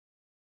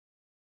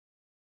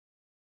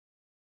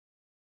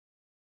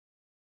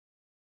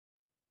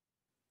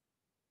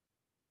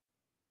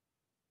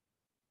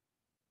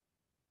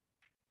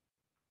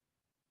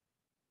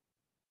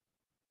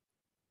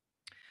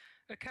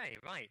Okay,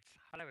 right.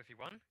 Hello,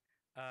 everyone,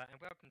 and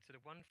welcome to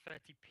the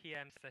 1:30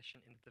 p.m. session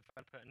in the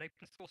Developer and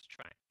Open Source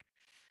track.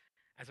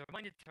 As a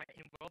reminder to our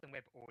in-world and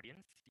web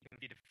audience, you can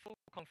view the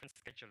full conference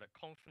schedule at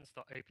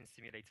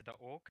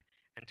conference.opensimulator.org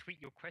and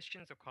tweet your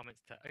questions or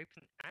comments to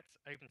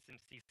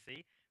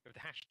OpenSimCC with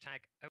the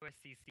hashtag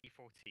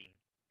OSCC14.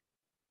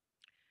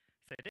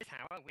 So this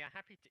hour, we are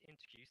happy to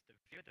introduce the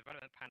viewer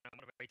development panel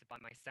moderated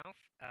by myself,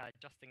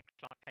 Justin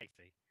Clark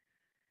Casey.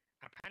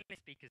 Our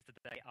panelist speakers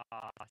today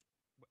are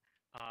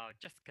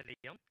Jessica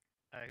Leon,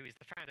 who is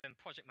the founder and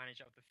project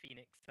manager of the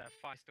Phoenix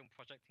Firestorm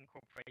Project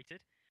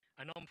Incorporated,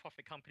 a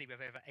non-profit company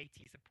with over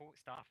 80 support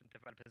staff and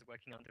developers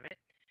working under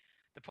it.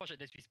 The project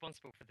is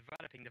responsible for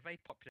developing the very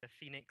popular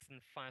Phoenix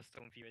and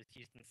Firestorm viewers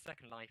used in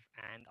Second Life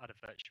and other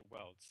virtual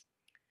worlds.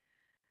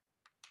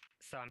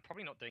 So I'm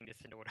probably not doing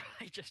this in order,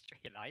 I just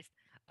realized.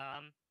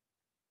 So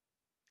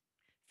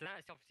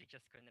that's obviously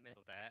Jessica in the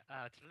middle there.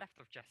 To the left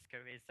of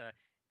Jessica is,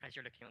 as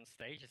you're looking on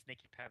stage, is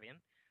Nikki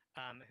Perriam,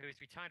 who is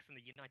retired from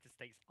the United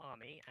States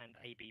Army and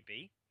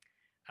ABB.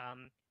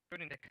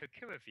 Building the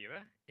Kokura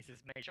viewer is his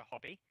major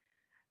hobby.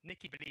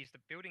 Nikki believes that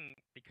building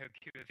the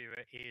Kokura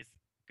viewer is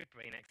good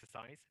brain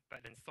exercise,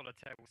 but then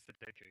solitaire or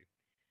Sudoku.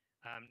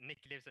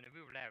 Nikki lives in a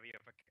rural area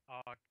of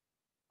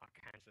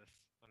Arkansas.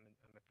 I'm a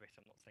Brit,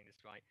 I'm not saying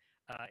this right.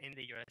 In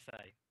the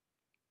USA.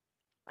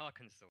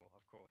 Arkansas,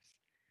 of course.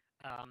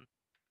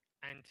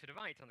 And to the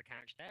right on the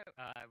couch there,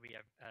 we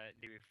have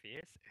Lou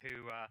Fears,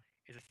 who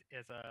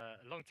is a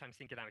long-time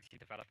Singularity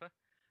developer.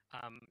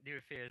 Lou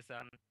Fears,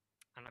 and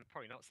I'm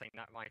probably not saying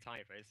that right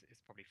either,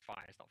 it's probably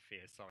Fires, not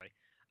Fears, sorry.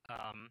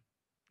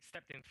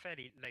 Stepped in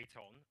fairly late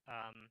on,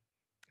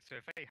 so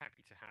we're very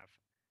happy to have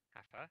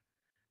her.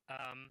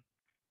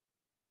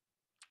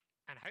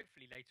 And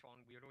hopefully later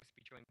on, we will also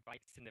be joined by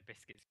Cinder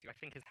Biscuits, who I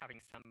think is having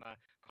some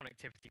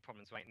connectivity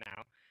problems right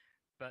now.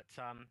 But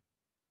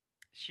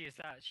she's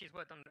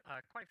worked on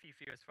quite a few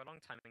viewers for a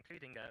long time,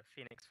 including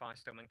Phoenix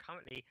Firestorm, and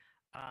currently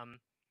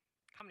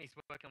companies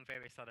working on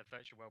various other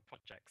virtual world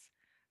projects.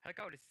 Her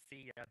goal is to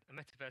see a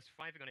metaverse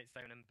thriving on its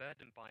own and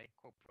burdened by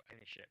corporate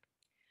ownership.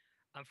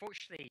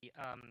 Unfortunately,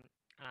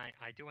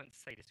 I do want to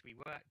say this, we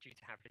were due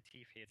to have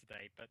Latif here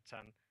today, but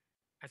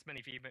as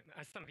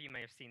some of you may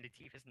have seen,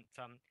 Latif hasn't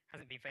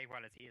been very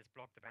well as he is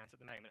blogged about at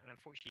the moment, and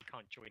unfortunately he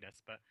can't join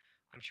us, but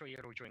I'm sure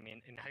you'll all join me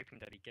in hoping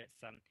that he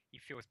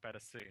feels better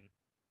soon.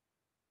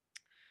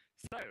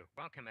 So,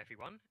 welcome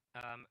everyone,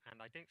 and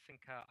I don't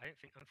think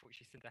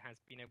unfortunately Cinder has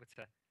been able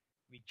to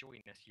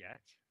rejoin us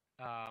yet.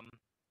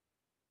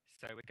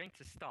 So we're going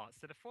to start.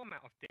 So the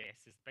format of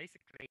this is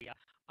basically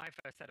I have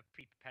a set of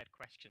pre-prepared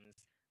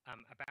questions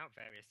about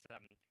various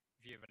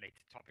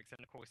viewer-related topics,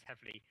 and of course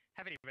heavily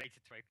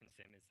related to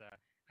OpenSim,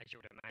 as you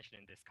would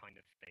imagine in this kind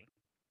of thing.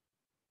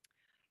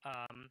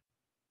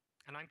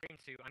 And I'm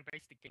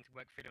basically going to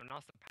work through them and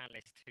ask the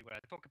panelists to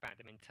talk about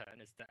them in turn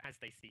as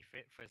they see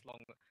fit for as long,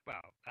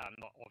 well,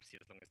 not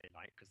obviously as long as they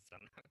like, because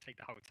it'll take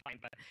the whole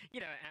time, but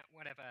at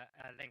whatever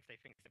length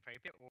they think is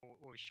appropriate,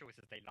 or as short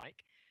as they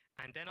like.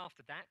 And then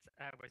after that,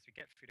 as we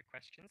get through the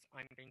questions,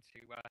 I'm going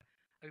to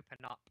open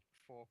up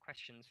for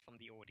questions from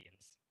the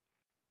audience.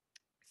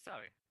 So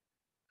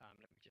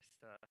let me just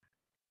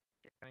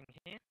get going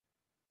here.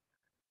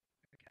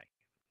 Okay.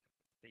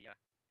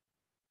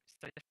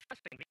 So the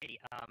first thing really,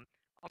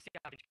 obviously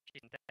I've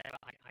introduced there,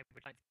 but I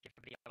would like to give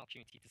everybody an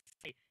opportunity to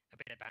say a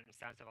bit about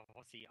themselves.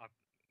 Obviously I've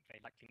very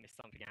likely missed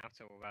something out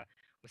or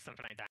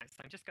something like that.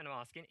 So I'm just going to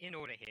ask in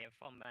order here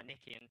from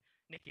Nikki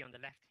on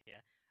the left here.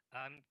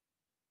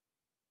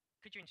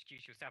 Could you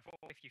introduce yourself, or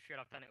if you feel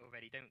I've done it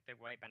already, don't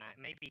worry about that.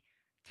 Maybe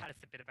tell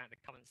us a bit about the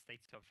current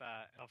state of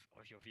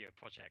your viewer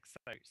projects.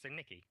 So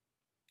Nikki.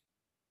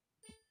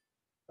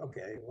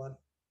 Okay, what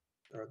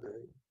are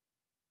the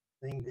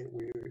thing that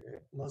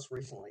we're most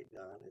recently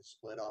done is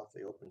split off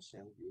the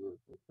OpenSim viewer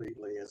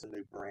completely as a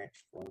new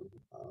branch from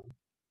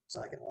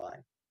Second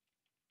Life.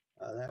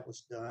 That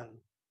was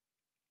done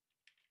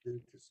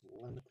due to some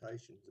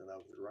limitations that I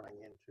was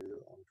running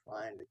into on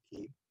trying to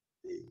keep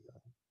the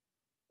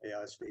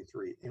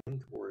AISV3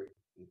 inventory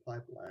and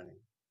pipelining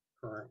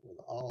current with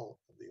all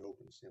of the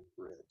OpenSim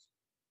grids.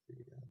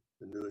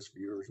 The newest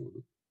viewers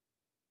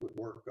would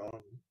work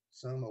on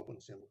some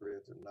OpenSim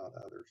grids and not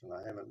others, and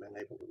I haven't been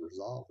able to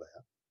resolve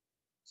that.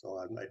 So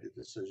I've made the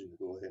decision to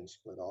go ahead and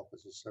split off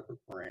as a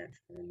separate branch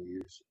and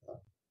use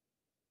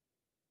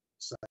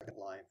Second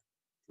Life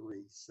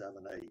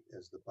 378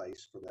 as the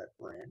base for that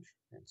branch.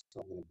 And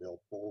so I'm going to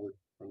build forward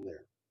from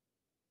there.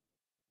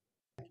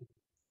 Thank you.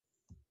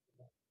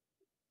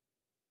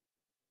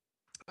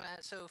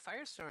 So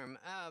Firestorm,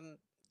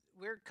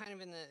 we're kind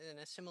of in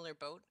a similar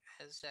boat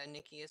as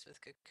Nikki is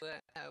with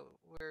Kokura.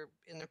 We're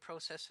in the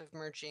process of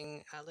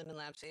merging Linden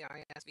Labs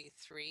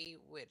AISV3,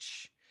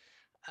 which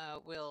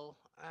will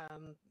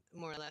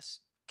more or less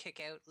kick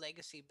out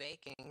legacy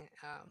baking,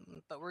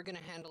 but we're going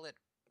to handle it.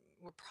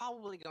 We're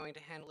probably going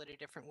to handle it a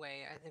different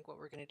way. I think what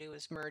we're going to do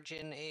is merge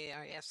in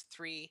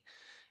AIS3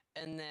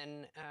 and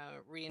then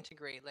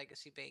reintegrate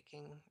legacy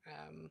baking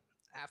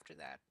after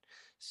that.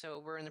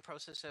 So we're in the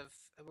process of,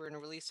 we're in a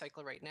release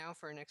cycle right now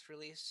for our next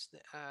release.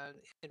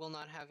 It will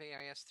not have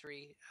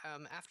AIS3.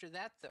 After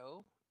that,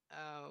 though,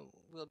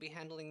 we'll be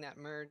handling that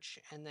merge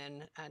and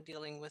then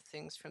dealing with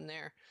things from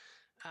there.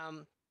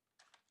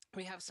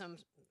 We have some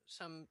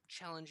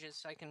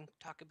challenges I can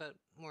talk about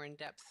more in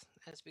depth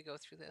as we go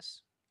through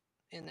this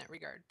in that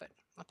regard, but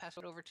I'll pass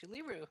it over to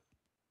Liru.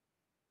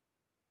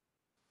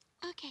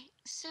 Okay,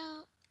 so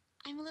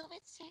I'm a little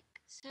bit sick,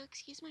 so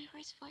excuse my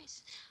hoarse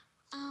voice.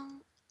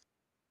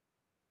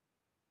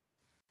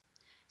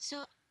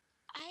 So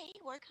I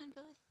work on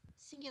both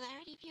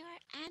Singularity Viewer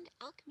and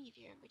Alchemy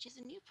Viewer, which is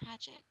a new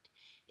project.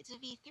 It's a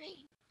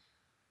V3,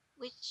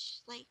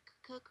 which, like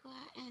Cocoa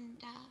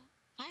and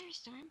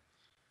Firestorm,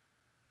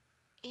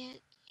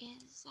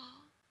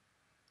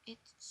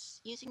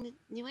 it's using the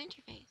new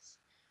interface.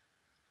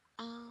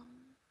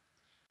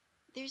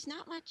 There's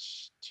not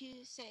much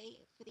to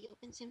say for the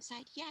OpenSim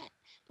side yet,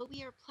 but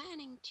we are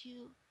planning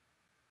to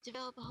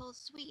develop a whole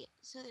suite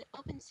so that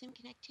OpenSim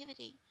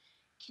connectivity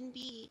can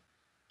be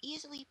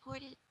easily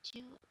ported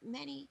to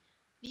many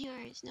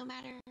viewers, no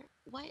matter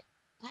what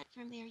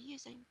platform they are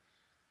using.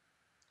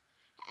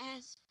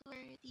 As for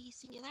the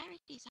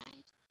Singularity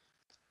side,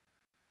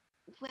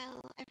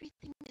 well,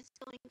 everything is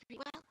going pretty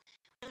well.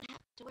 We don't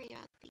have to worry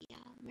about the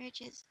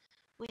merges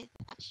with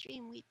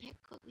upstream. We pick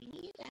what we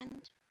need,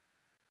 and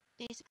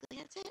basically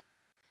that's it.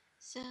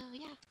 So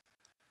yeah,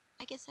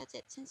 I guess that's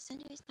it since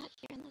Cinder's not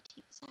here and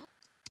Latifah's out.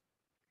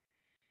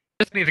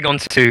 Just moving on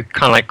to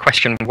kind of like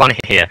question one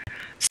here.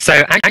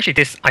 So actually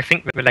this, I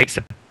think, relates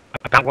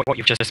about what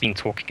you've just been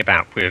talking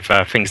about with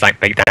things like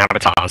big data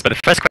avatars. But the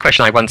first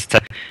question I wanted to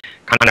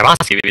kind of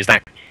ask you is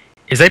that,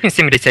 is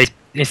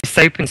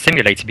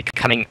OpenSimulator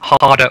becoming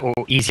harder or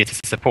easier to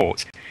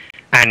support?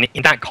 And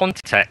in that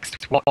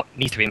context, what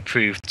needs to be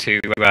improved to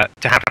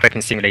have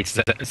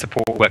OpenSimulator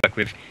support work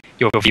with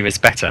your viewers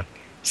better?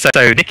 So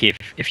Nikki,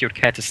 if you'd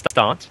care to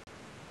start.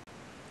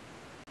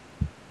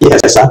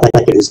 Yes, I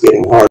think it is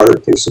getting harder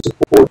to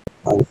support,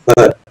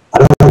 but I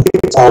don't think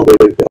it's all due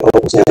to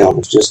OpenSim.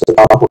 It's just the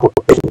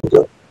complication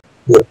of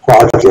the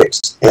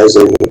projects as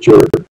they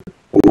mature.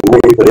 And the more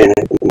you put in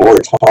it, the more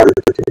it's harder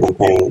to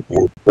maintain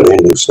and put in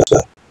new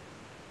stuff.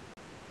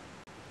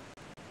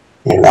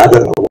 And I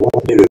don't know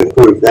what to do to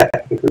improve that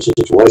particular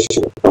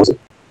situation, because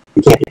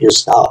you can't just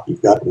stop.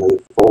 You've got to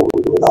move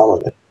forward with all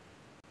of it.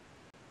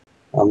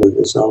 I'll move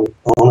this on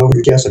over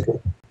to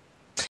Jessica.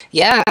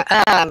 Yeah,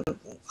 I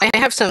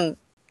have some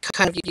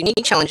kind of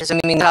unique challenges. I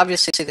mean,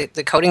 obviously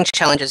the coding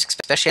challenges,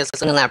 especially as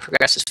the Lab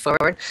progresses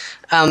forward.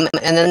 And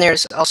then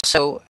there's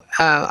also,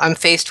 I'm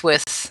faced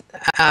with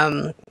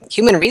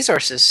human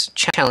resources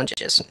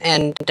challenges.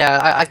 And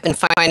I've been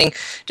finding,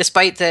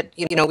 despite that,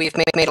 we've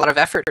made a lot of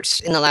efforts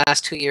in the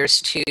last 2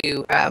 years to,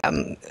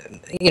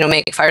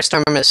 make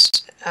Firestorm as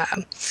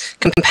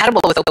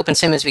compatible with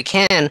OpenSim as we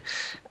can,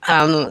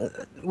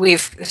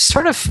 we've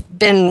sort of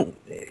been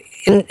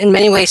in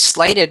many ways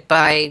slighted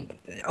by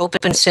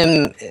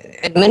OpenSim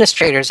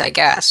administrators, I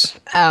guess.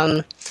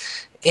 I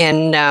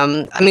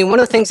mean, one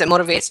of the things that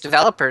motivates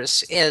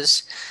developers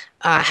is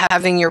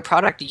having your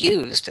product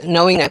used,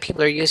 knowing that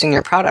people are using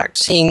your product,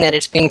 seeing that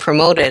it's being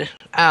promoted.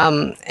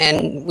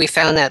 And we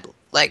found that,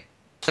 like,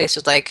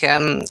 places like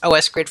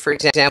OSGrid, for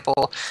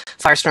example,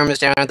 Firestorm is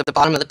down at the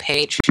bottom of the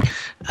page,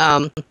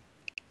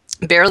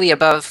 barely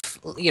above,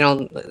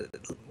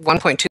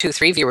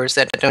 1.223 viewers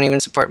that don't even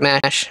support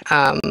Mesh.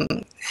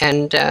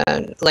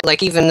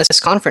 Like even this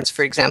conference,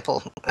 for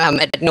example,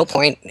 at no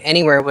point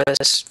anywhere was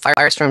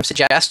Firestorm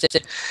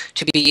suggested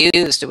to be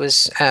used. It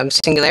was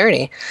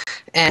Singularity,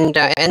 and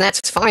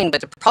that's fine. But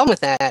the problem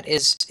with that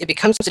is it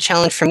becomes a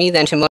challenge for me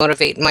then to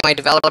motivate my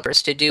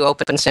developers to do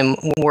OpenSim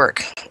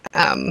work,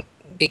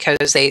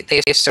 because they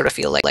sort of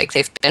feel like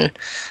they've been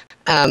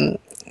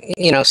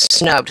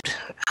snubbed.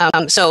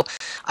 So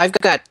I've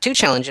got two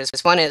challenges.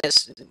 One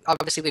is,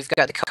 obviously, we've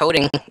got the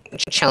coding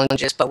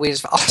challenges, but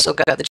we've also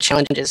got the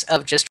challenges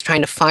of just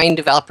trying to find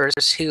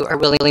developers who are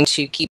willing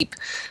to keep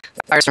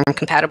Firestorm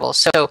compatible.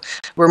 So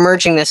we're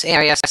merging this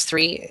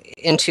AIS3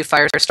 into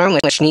Firestorm,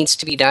 which needs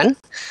to be done.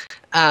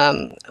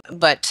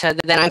 But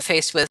then I'm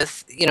faced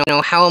with,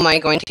 how am I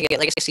going to get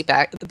legacy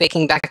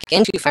baking back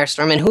into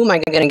Firestorm, and who am I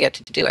going to get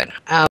to do it?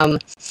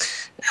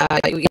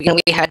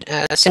 We had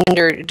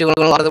Cinder doing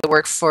a lot of the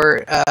work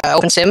for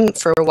OpenSim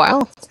for a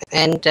while,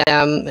 and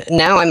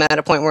now I'm at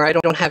a point where I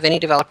don't have any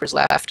developers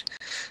left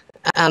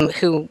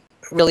who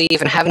really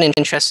even have an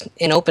interest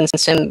in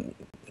OpenSim,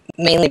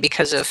 mainly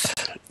because of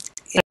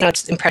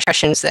it's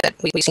impressions that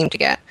we seem to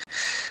get.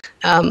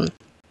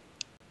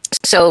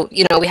 So,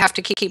 we have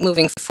to keep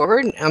moving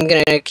forward. I'm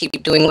going to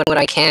keep doing what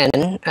I can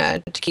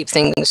to keep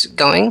things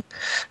going.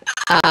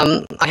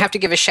 I have to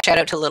give a shout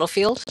out to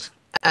Littlefield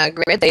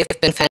Grid. They've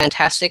been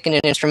fantastic and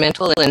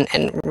instrumental,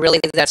 and really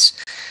that's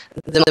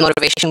the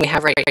motivation we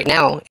have right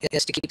now,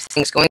 is to keep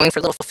things going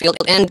for Littlefield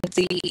and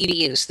the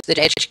EDUs, the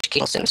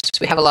educational sims.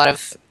 We have a lot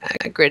of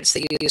grids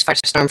that use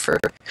Firestorm for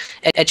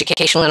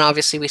educational, and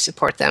obviously we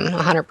support them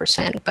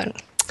 100%.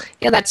 But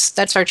yeah,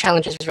 that's our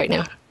challenges right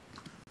now.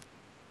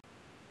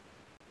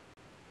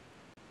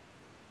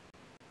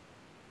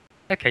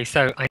 Okay,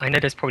 so I know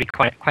there's probably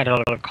quite a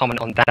lot of comment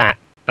on that,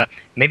 but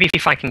maybe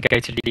if I can go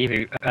to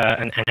Liru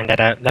and let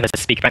her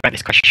speak about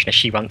this question as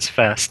she wants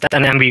first,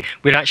 and then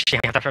we'll actually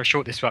have to have a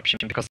short disruption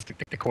because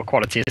the core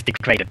quality is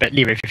degraded. But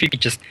Liru, if you could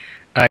just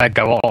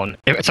go on,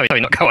 sorry,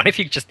 not go on. If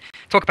you could just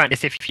talk about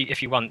this,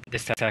 if you want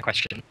this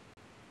question.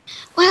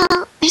 Well,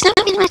 there's not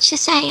really much to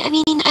say. I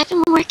mean, I've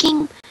been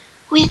working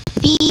with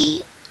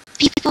the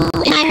people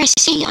in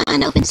IRC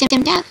on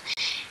OpenSim Dev,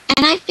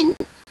 and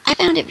I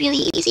found it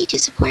really easy to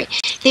support.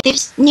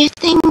 There's new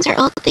things or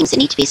old things that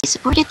need to be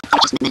supported that they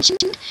just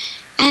mentioned,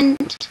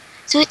 and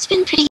so it's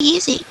been pretty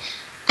easy.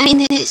 I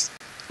mean,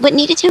 what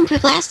needed to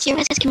improve last year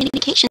was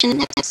communication,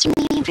 and that's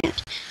certainly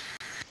improved.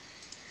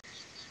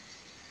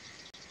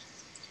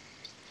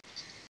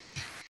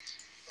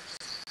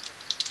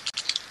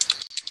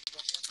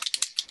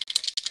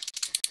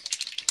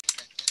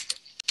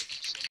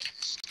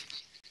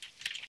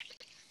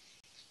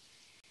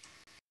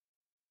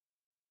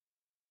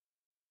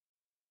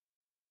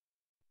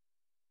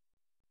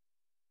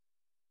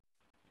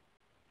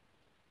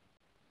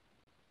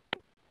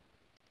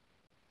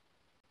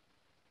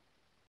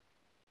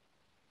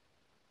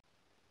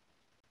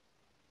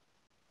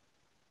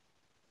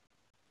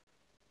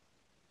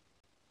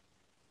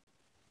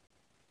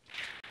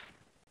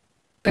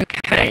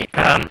 Okay,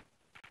 I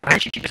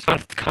actually just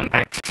wanted to come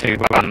back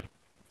to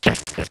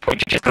Jessica's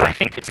point, just because I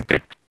think it's a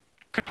good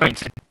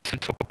point to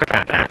talk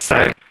about that.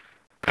 So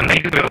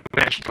maybe we'll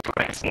actually talk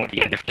about this more at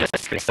the end if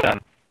Jessica's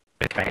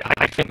okay.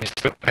 I think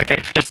okay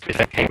if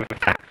Jessica's okay with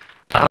that.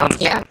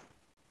 Yeah.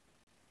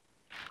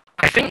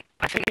 I think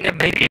there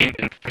may be an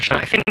impression.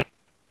 I think,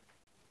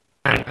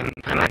 and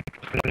I'm not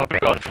going to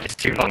go on for this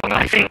too long.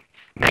 I think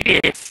maybe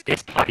it's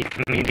partly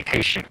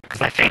communication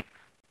because I think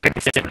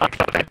because it's like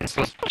a lot of open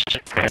source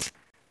projects has.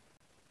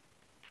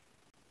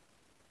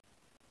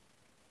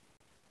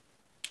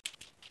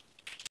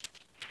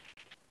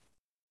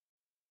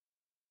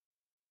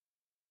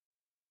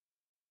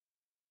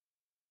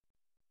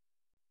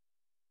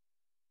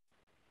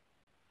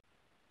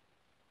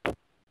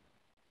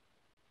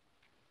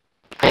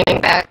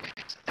 Anything back?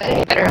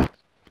 Any better?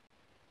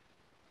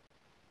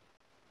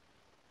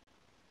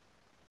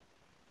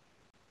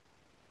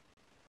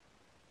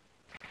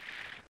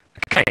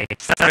 Okay,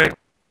 so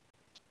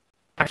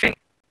I think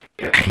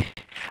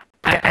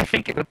I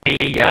think it would be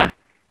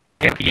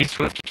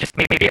useful to just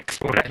maybe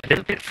explore it a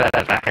little bit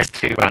further as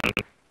to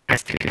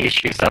the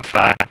issues of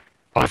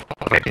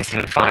OpenSim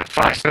and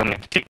Firestorm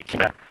in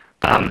particular.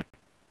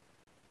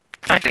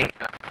 I think,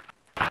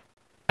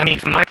 I mean,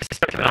 from my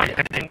perspective, I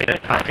didn't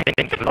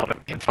get a lot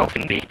involved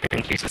in the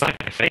user side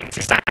of things.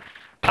 Is that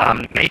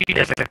maybe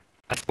there's a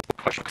small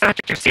portion because I've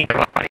just seen there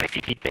are quite a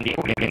few people in the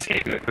audience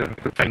here who are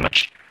very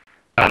much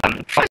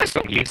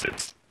Firestorm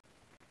users.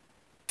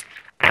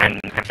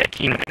 And they're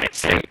keen on it.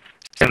 So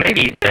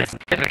maybe there's a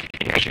bit of a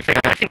communication thing.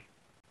 I think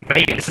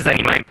maybe this is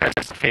only my own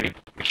personal feeling,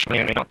 which may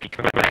or may not be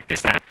correct,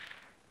 is that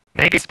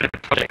maybe it's a bit of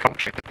a project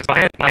culture because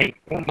my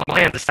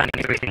understanding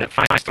is everything that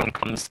Firestorm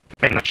comes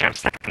very much out of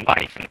Second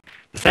Life and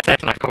the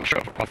Second Life culture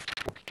of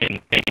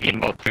talking maybe in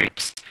mod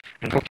groups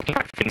and talking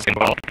about things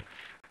involved.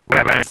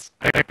 Whereas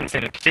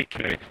OpenSim in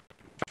particular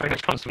very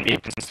much comes from the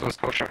open source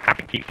culture of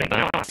having people in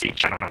IRC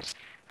channels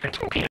and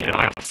talking in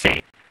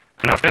IRC.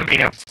 And I've never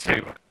been able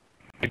to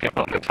maybe I'm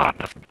not the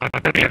partner. I'm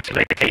going to be able to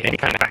locate any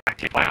kind of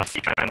active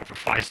IRC channel for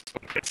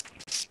Firestorm, for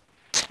instance.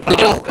 We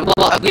don't.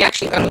 Well, we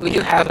actually we do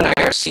have an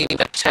IRC,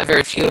 but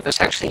very few of us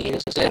actually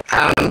uses it.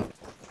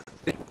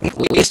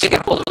 We used to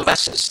get hold of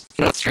us,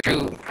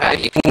 through.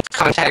 You can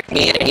contact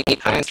me at any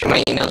time through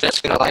my email,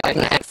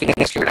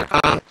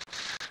 jessica.leiden@phoenixgear.com.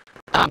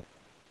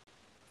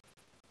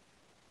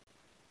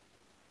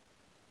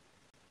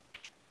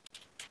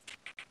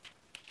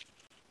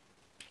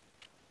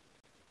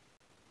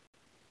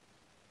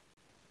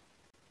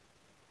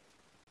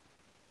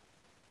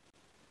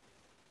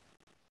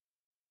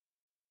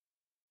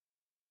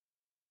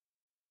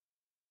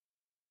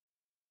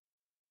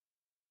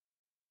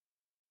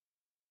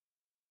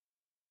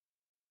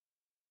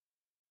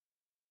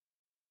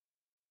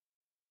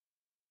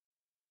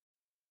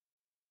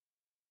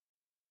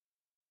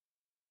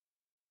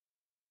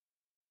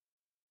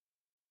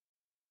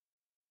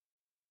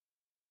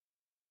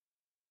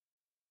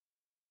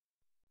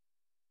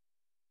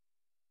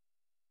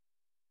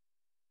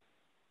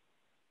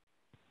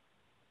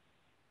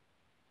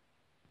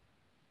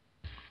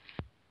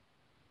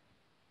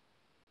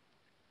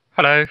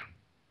 Hello.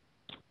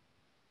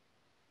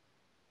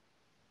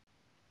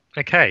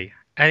 Okay.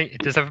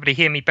 Does everybody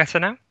hear me better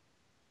now?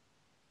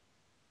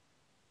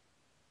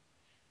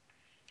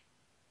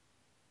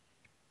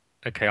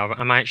 Okay,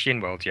 am I actually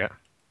in world yet?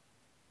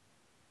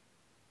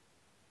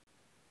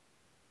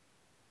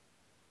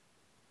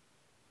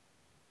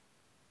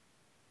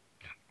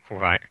 All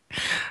right.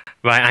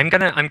 Right, I'm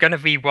gonna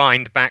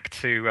rewind back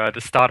to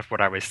the start of what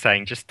I was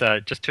saying, just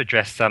to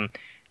address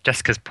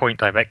Jessica's point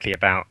directly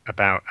about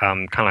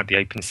kind of like the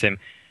OpenSim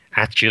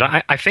attitude.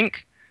 I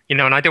think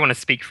and I don't want to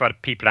speak for other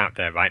people out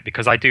there, right?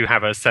 Because I do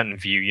have a certain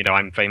view.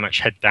 I'm very much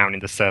head down in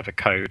the server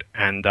code,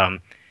 and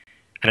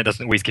and it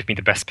doesn't always give me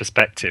the best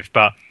perspective.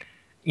 But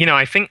you know,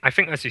 I think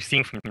as you've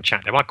seen from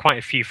chat, there are quite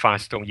a few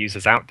Firestorm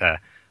users out there.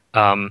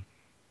 And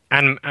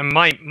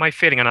my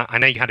feeling, and I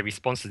know you had a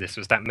response to this,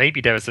 was that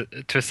maybe there was,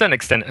 to a certain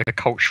extent, a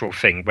cultural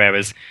thing,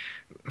 whereas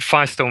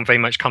Firestorm very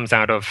much comes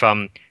out of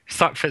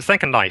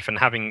Second Life and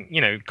having, you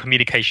know,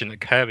 communication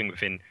occurring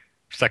within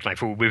Second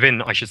Life, or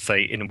within, I should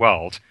say, in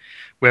world.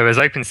 Whereas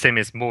OpenSim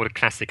is more the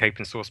classic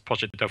open source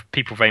project of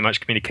people very much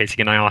communicating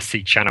in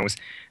IRC channels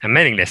and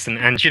mailing lists.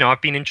 And you know,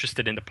 I've been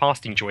interested in the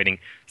past in joining,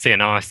 say,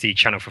 an IRC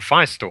channel for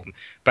Firestorm,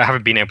 but I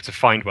haven't been able to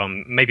find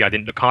one. Maybe I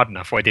didn't look hard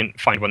enough, or I didn't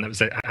find one that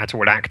was at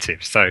all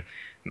active. So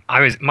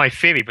my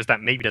theory was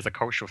that maybe there's a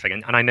cultural thing,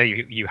 and I know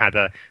you had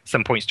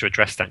some points to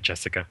address that,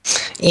 Jessica.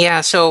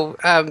 Yeah, so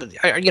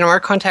you know, our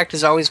contact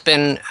has always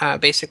been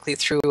basically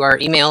through our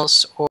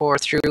emails or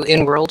through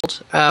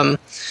in-world,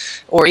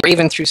 or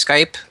even through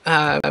Skype.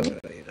 I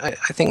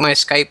think my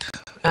Skype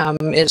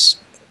is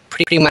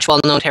pretty much well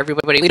known to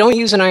everybody. We don't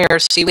use an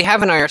IRC. We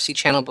have an IRC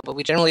channel, but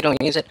we generally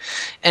don't use it.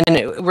 And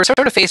we're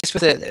sort of faced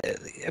with a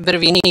bit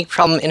of a unique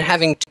problem in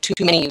having too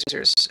many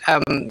users.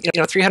 You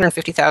know,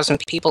 350,000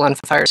 people on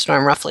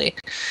Firestorm roughly.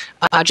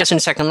 Just in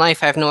Second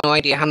Life, I have no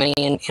idea how many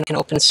in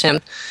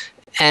OpenSim.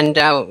 And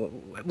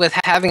with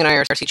having an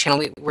IRC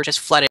channel, we're just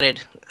flooded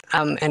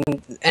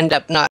and end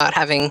up not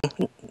having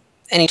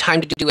any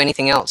time to do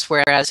anything else.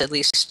 Whereas at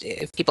least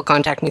if people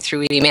contact me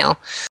through email,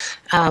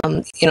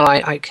 you know,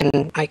 I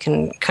can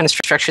kind of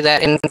structure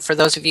that. And for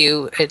those of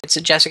you, it's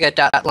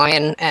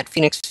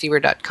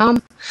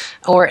jessica.lion@phoenixviewer.com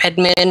or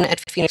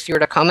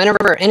admin@phoenixviewer.com. And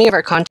any of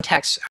our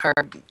contacts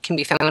can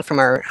be found from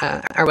our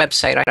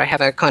website. I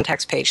have a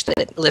contacts page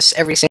that lists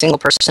every single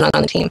person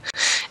on the team.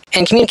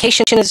 And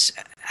communication is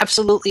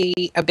absolutely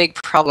a big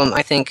problem,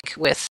 I think,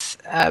 with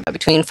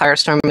between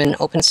Firestorm and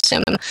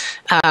OpenSim.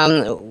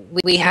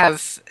 We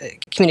have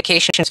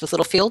communications with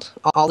Littlefield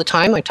all the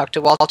time. I talk to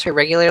Walter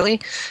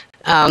regularly,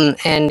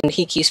 and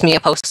he keeps me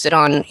posted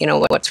on, you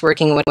know, what's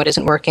working, what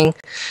isn't working.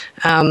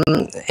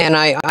 And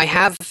I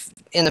have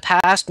in the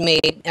past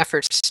made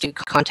efforts to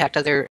contact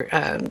other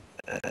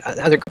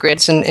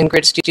grids, and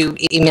grids do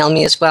email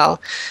me as well.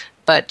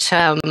 But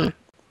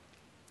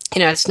you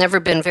know, it's never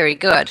been very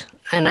good.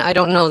 And I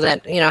don't know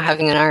that, you know,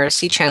 having an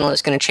IRC channel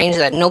is going to change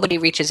that. Nobody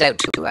reaches out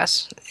to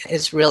us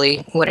is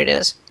really what it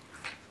is.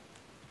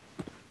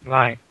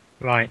 Right.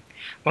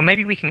 Well,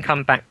 maybe we can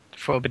come back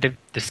for a bit of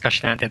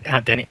discussion at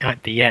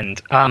the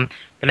end. But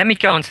let me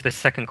go on to the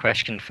second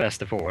question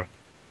first of all.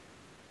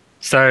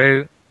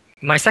 So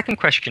my second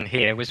question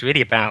here was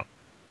really about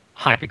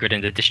hypergrid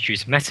and the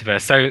distributed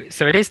metaverse.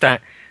 So it is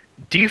that,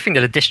 do you think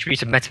that a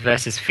distributed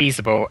metaverse is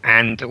feasible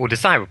or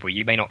desirable?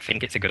 You may not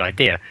think it's a good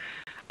idea.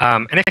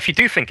 And if you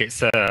do think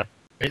it's a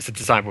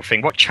desirable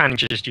thing, what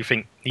challenges do you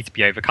think need to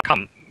be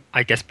overcome?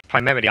 I guess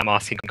primarily I'm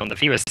asking on the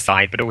viewer's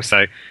side, but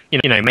also, you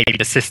know, maybe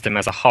the system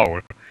as a whole.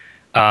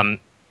 So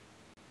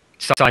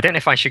I don't know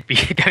if I should be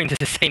going to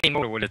the same thing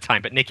all the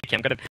time, but Nikki,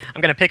 I'm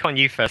gonna pick on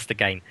you first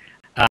again.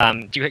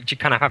 Do you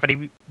kind of have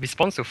any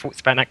response or thoughts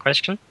about that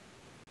question?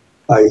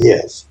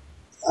 Yes,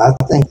 I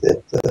think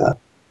that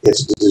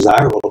it's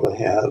desirable to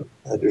have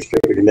a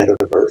distributed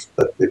metaverse,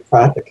 but the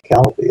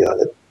practicality of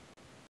it,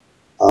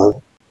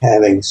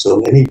 having so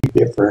many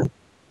different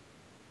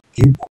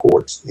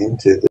viewports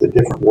into the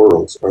different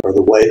worlds or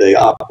the way they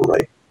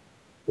operate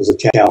is a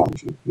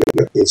challenge.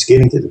 It's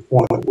getting to the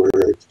point where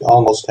you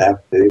almost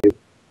have to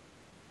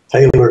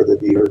tailor the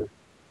viewer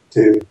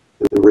to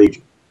the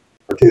region,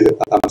 or to the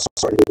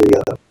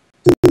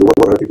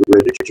world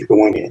grid that you're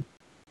going in.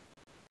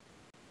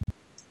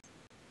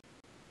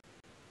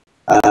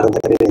 I don't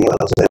have anything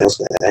else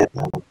to add.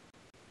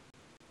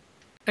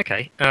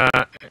 Okay.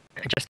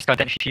 Jessica, I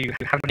don't know if you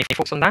have any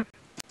thoughts on that?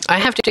 I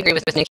have to agree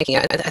with Nikki.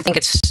 I think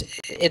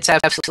it's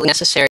absolutely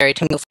necessary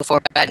to move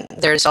forward. But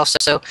there's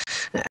also,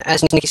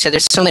 as Nikki said,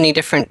 there's so many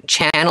different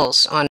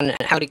channels on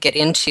how to get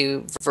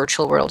into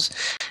virtual worlds.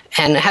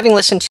 And having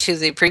listened to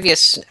the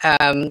previous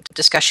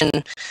discussion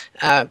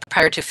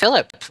prior to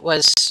Philip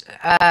was,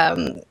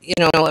 you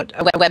know,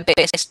 a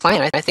web-based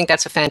client. I think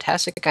that's a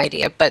fantastic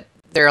idea, but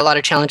there are a lot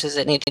of challenges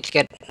that need to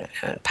get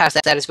past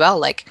that as well,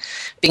 like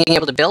being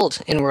able to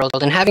build in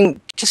world and having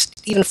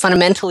just even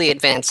fundamentally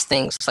advanced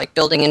things like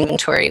building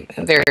inventory,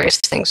 various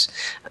things.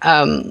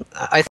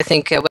 I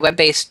think a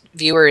web-based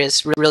viewer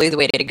is really the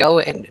way to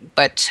go.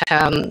 But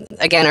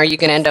again, are you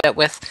going to end up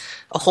with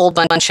a whole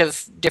bunch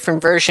of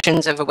different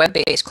versions of a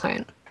web-based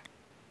client?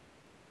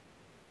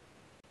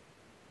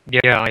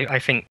 Yeah, I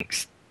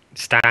think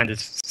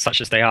standards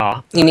such as they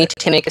are. You need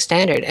to make a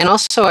standard. And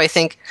also, I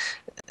think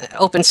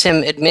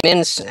OpenSim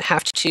admins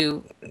have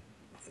to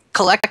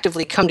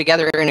collectively come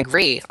together and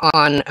agree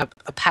on a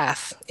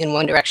path in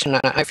one direction.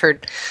 I've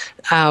heard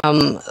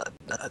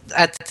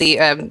at the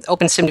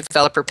OpenSim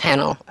developer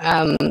panel,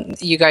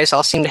 you guys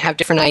all seem to have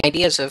different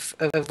ideas of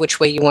which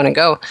way you want to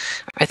go.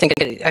 I think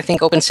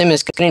OpenSim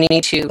is going to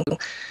need to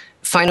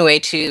find a way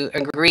to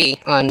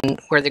agree on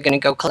where they're going to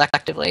go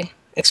collectively,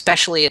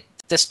 especially at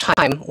this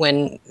time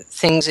when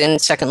things in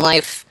Second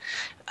Life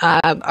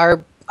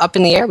are up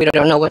in the air. We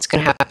don't know what's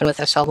going to happen with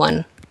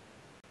SL1.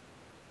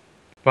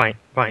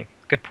 Right.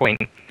 Good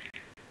point.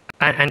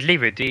 And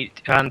Leroy,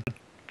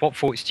 what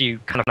thoughts do you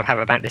kind of have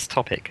about this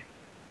topic?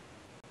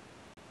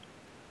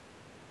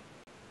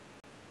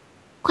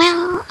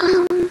 Well,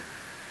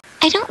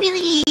 I don't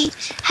really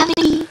have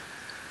any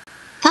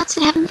thoughts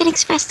that haven't been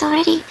expressed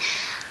already.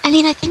 I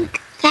mean, I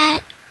think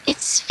that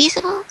it's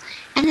feasible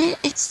and that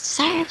it's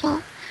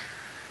desirable,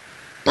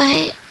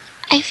 but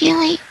I feel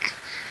like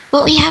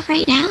what we have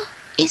right now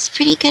is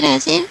pretty good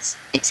as is,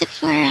 except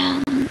for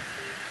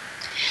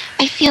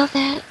I feel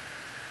that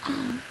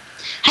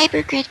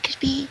hypergrid could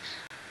be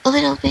a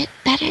little bit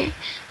better.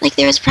 Like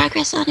there was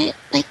progress on it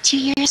like 2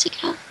 years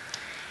ago,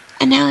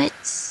 and now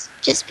it's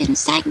just been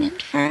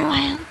stagnant for a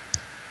while.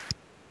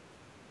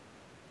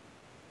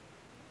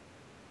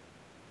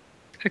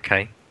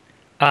 Okay.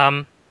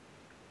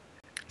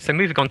 So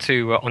moving on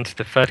to onto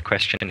the third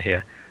question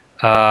here.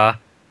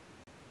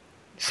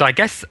 So I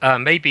guess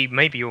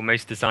maybe your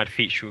most desired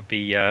feature would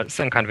be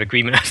some kind of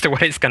agreement as to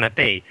what it's going to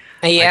be.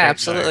 Yeah,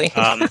 absolutely.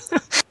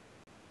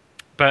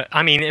 But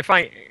I mean, if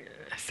I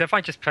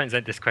just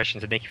present this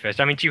question to Nikki first,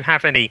 I mean, do you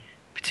have any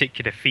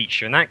particular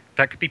feature, and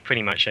that could be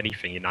pretty much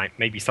anything, you know,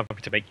 maybe something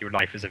to make your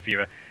life as a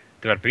viewer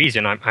developer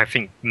easier. And I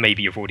think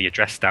maybe you've already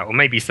addressed that, or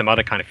maybe some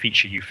other kind of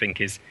feature you think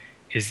is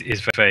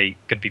going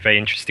to be very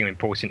interesting or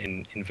important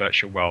in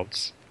virtual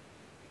worlds.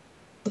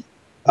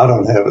 I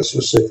don't have a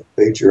specific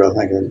feature. I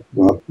think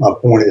my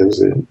point is,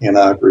 and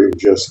I agree with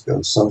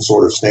Jessica, some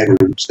sort of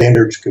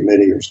standards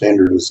committee or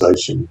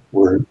standardization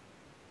where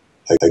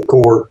a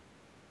core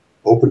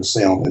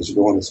OpenSim is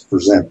going to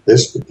present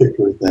this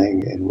particular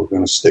thing, and we're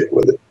going to stick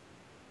with it.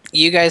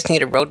 You guys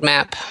need a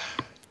roadmap.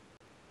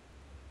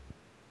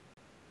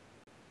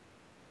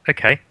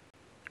 Okay.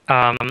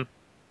 So,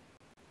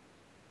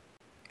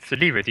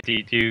 Leroy,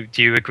 do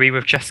you agree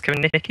with Jessica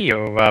and Nikki,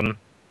 or do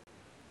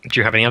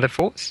you have any other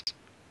thoughts?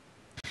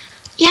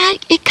 Yeah,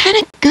 it kind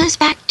of goes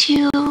back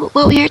to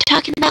what we were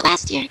talking about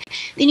last year.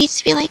 There needs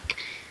to be like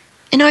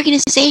an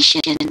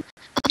organization of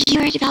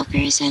viewer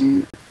developers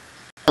and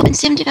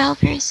OpenSim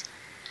developers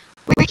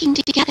working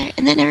together,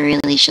 and then a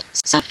really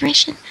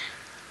separation.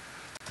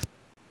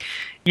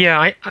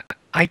 Yeah,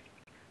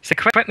 so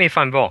correct me if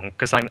I'm wrong,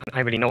 because I'm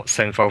really not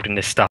so involved in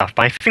this stuff,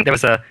 but I think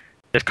there's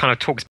kind of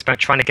talks about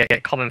trying to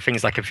get common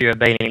things like a viewer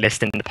mailing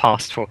list in the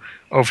past for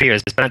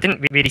years, but it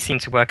didn't really seem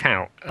to work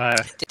out.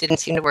 It didn't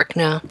seem to work,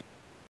 no.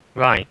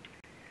 Right.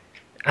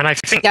 And I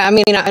think... Yeah, I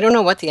mean, I don't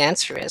know what the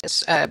answer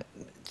is.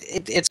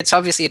 It's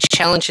obviously a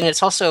challenge, and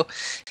it's also,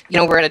 you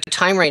know, we're at a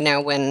time right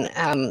now when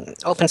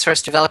open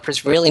source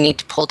developers really need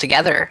to pull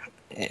together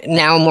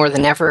now more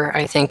than ever,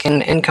 I think,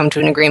 and come to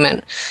an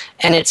agreement.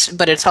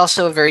 But it's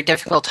also a very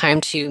difficult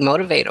time to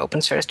motivate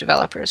open source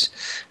developers,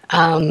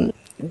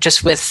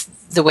 just with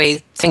the way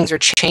things are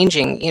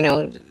changing. You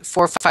know,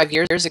 4 or 5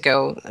 years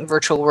ago,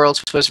 virtual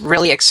worlds was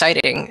really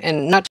exciting,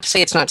 and not to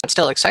say it's not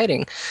still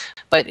exciting,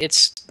 but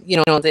it's,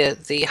 you know,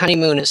 the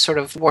honeymoon is sort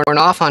of worn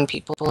off on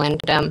people,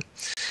 and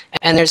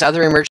there's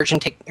other emerging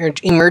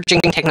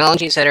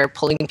technologies that are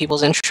pulling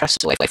people's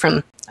interest away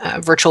from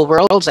virtual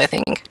worlds, I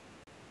think.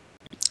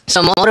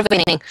 So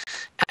motivating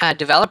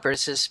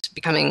developers is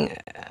becoming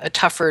a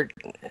tougher,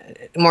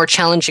 more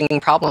challenging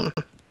problem.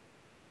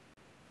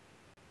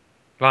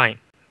 Right.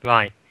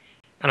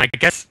 And I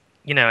guess,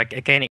 you know,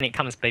 again, it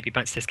comes maybe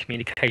back to this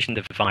communication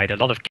divide. A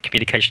lot of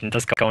communication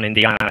does go on in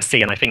the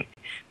IRC, and I think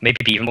maybe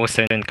even more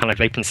so than kind of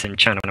OpenSim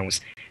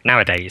channels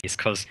nowadays,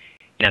 because,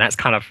 you know, that's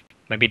kind of,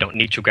 maybe not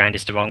neutral ground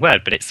is the wrong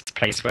word, but it's a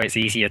place where it's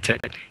easier to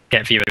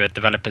get viewer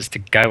developers to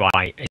go,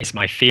 is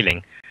my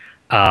feeling.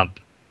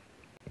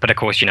 But of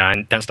course, you know,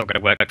 and that's not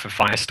going to work for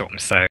Firestorm.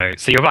 So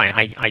you're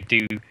right. I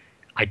do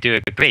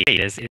agree.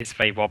 It's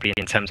very wobbly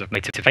in terms of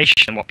motivation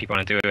and what people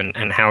want to do,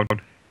 and how.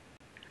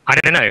 I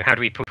don't know. How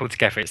do we pull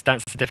together?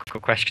 That's a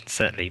difficult question,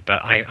 certainly.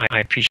 But I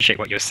appreciate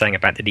what you're saying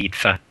about the need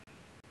for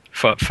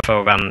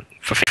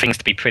things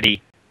to be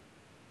pretty,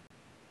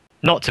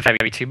 not to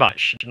vary too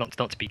much,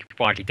 not to be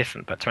widely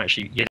different, but to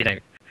actually, you know,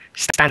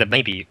 standard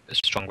maybe a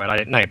strong word, I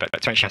don't know, but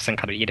to actually have some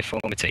kind of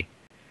uniformity.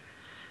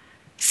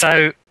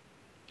 So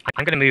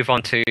I'm going to move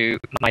on to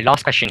my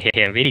last question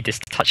here, and really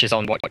just touches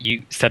on what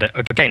you said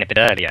again a bit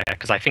earlier,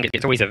 because I think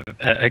it's always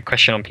a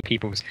question on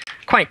people's,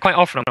 quite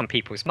often on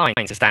people's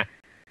minds, is that,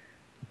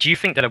 do you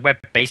think that a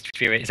web-based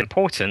viewer is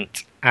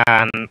important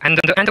and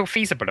or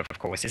feasible, of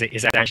course?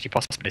 Is it actually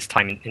possible this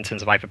time in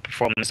terms of either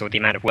performance or the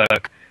amount of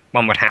work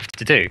one would have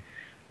to do?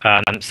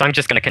 So I'm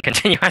just going to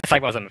continue as I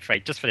was, I'm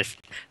afraid, just for this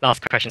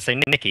last question. So,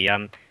 Nikki,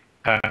 what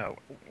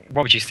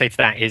would you say to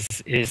that? Is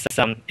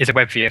a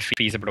web viewer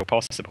feasible or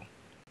possible?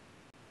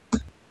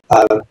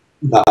 I'm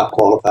not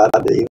qualified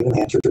to even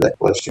answer that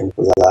question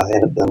because I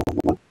haven't done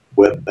enough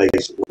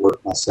web-based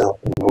work myself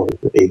in order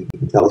to be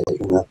intelligent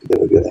enough to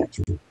give a good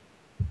answer.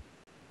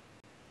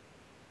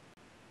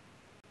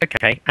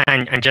 Okay,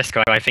 and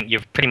Jessica, I think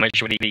you've pretty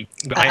much already.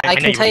 I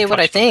can tell you what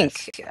I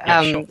think.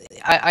 Yeah, sure.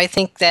 I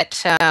think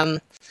that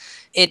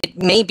it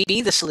may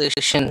be the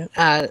solution.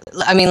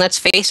 I mean, let's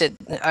face it.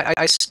 I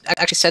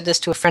actually said this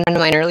to a friend of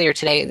mine earlier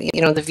today.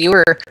 You know, the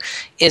viewer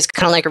is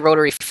kind of like a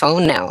rotary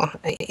phone now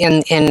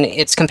in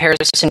its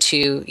comparison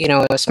to, you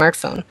know, a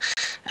smartphone.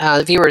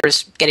 The viewer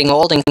is getting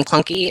old and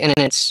clunky, and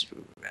it's,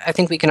 I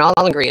think we can all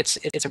agree, it's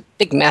a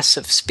big mess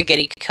of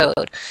spaghetti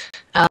code.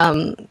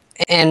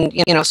 And,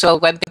 you know, so a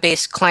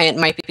web-based client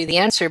might be the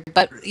answer,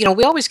 but, you know,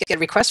 we always get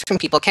requests from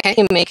people. Can't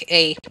you make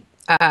a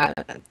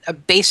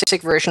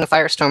basic version of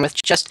Firestorm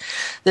with just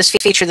this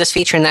feature,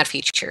 and that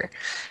feature?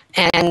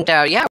 And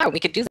yeah, we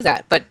could do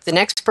that. But the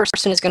next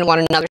person is going to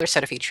want another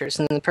set of features,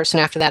 and the person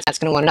after that's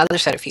going to want another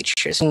set of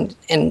features.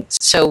 And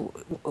so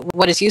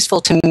what is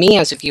useful to me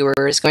as a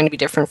viewer is going to be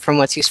different from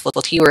what's useful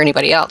to you or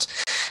anybody else.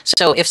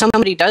 So if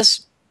somebody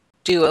does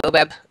do a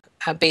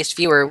web-based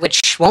viewer,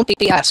 which won't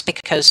be us,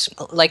 because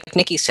like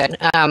Nikki said,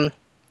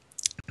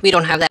 we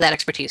don't have that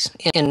expertise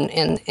in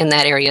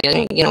that area.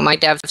 You know, my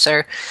devs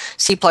are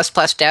C++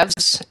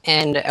 devs,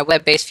 and a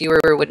web-based viewer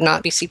would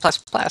not be C++.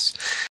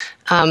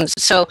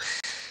 So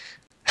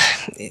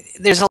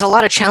there's a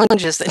lot of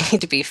challenges that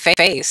need to be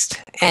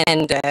faced,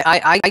 and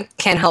I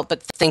can't help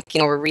but think,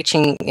 you know, we're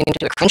reaching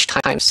into a crunch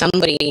time.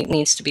 Somebody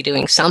needs to be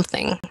doing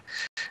something.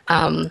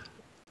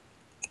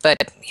 But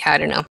yeah, I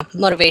don't know,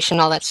 motivation,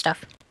 all that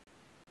stuff.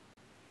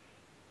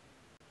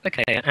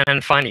 Okay,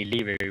 and finally,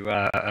 Liru,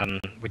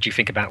 what do you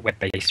think about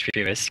web-based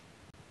viewers?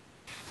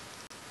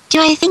 Do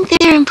I think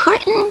they're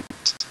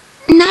important?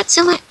 Not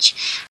so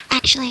much,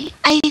 actually.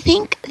 I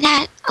think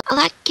that a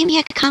lot can be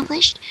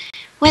accomplished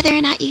whether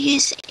or not you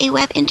use a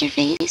web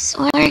interface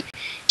or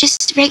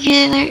just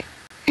regular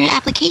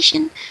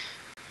application.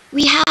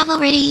 We have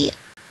already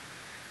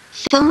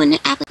phone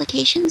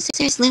applications.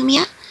 There's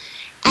Lumia,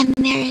 and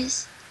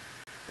there's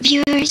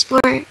viewers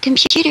for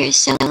computers,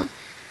 so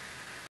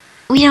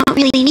we don't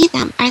really need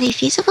them. Are they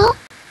feasible?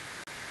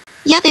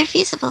 Yeah, they're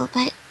feasible,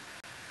 but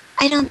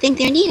I don't think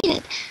they're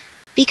needed,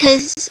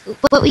 because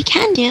what we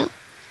can do,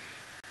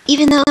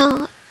 even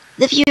though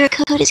the viewer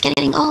code is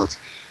getting old,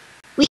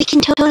 we can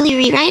totally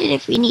rewrite it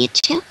if we need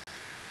to.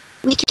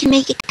 We can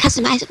make it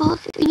customizable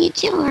if we need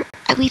to, or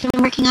we've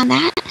been working on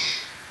that.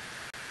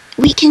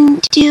 We can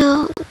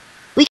do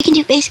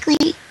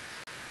basically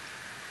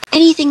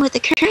anything with the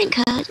current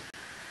code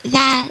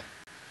that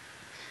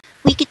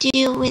we could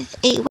do with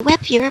a web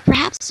viewer,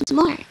 perhaps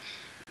more,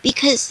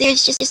 because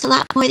there's just a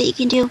lot more that you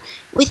can do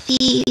with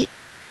the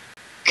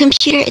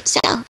computer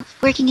itself,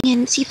 working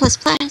in C++,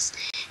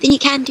 than you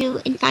can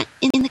do in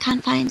the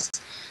confines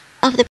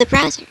of the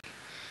browser.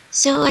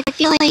 So I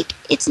feel like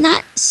it's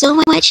not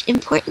so much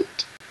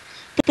important,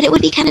 but it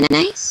would be kind of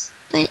nice,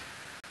 but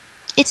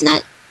it's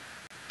not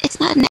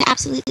an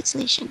absolute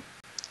solution.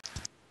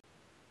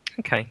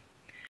 Okay.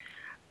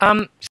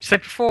 So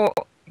before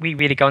we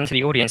really go into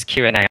the audience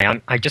Q&A,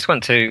 I just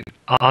want to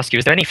ask you,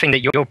 is there anything that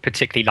you'd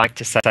particularly like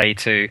to say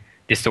to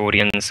this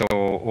audience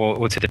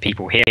or to the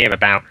people here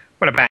about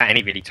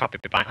any really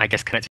topic, but I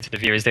guess connected to the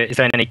viewer? Is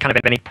there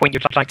any point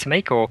you'd like to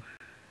make, or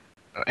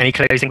any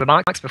closing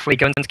remarks before we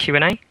go into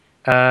Q&A?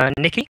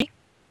 Nikki?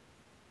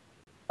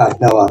 No,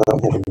 I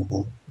don't have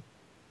anything.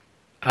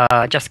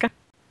 Jessica?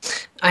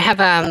 I have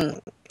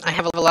a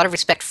lot of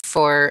respect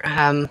for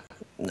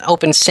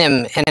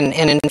OpenSim,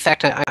 and in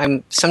fact,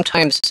 I'm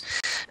sometimes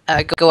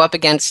go up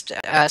against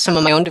some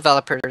of my own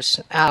developers.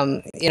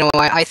 You know,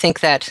 I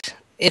think that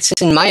it's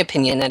in my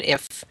opinion that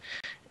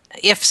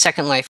if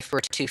Second Life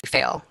were to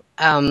fail,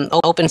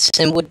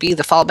 OpenSim would be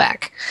the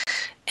fallback,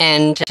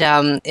 and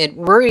it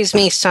worries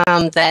me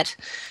some that.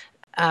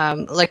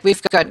 Like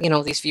we've got, you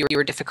know, these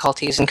viewer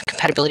difficulties and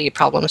compatibility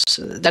problems.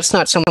 That's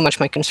not so much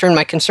my concern.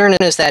 My concern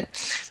is that,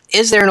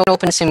 is there an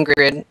OpenSim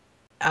grid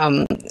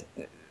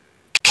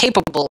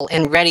capable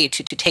and ready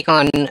to take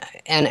on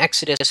an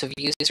exodus of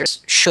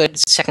users should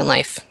Second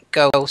Life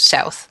go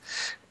south?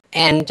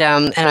 And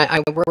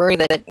I worry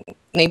that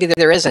maybe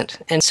there isn't.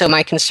 And so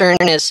my concern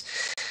is,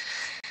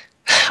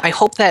 I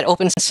hope that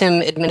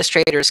OpenSim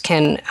administrators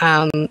can,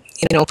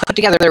 you know, put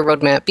together their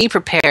roadmap, be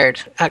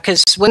prepared,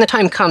 because when the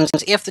time comes,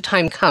 if the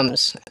time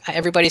comes,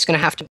 everybody's going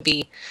to have to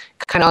be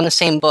kind of on the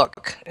same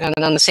book and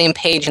on the same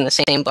page in the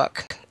same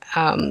book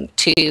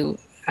to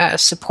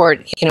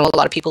support, you know, a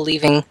lot of people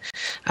leaving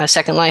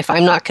Second Life.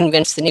 I'm not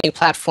convinced the new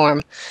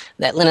platform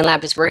that Linden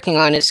Lab is working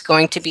on is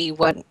going to be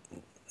what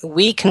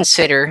we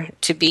consider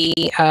to be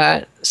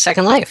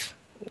Second Life,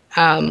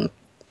 and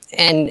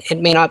it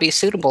may not be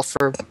suitable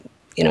for,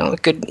 you know, a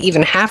good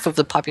even half of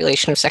the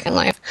population of Second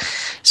Life.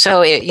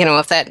 So, you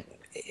know,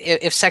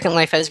 if Second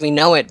Life as we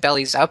know it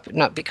bellies up,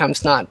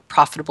 becomes not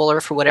profitable,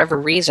 or for whatever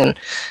reason,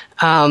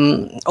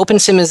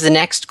 OpenSim is the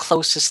next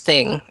closest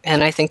thing,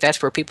 and I think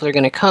that's where people are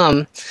going to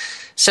come.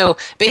 So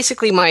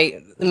basically,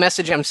 the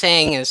message I'm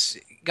saying is,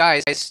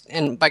 guys,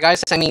 and by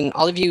guys I mean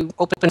all of you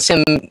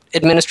OpenSim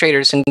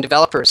administrators and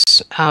developers,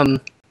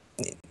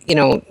 you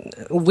know,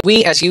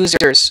 we as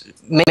users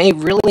may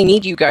really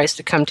need you guys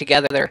to come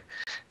together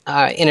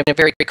in a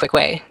very quick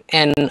way,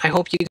 and I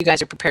hope you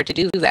guys are prepared to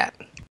do that,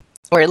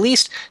 or at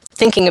least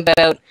thinking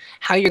about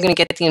how you're going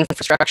to get the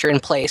infrastructure in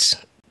place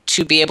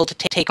to be able to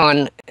take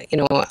on,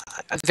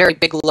 a very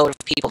big load of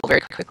people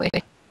very quickly.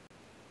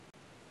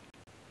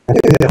 I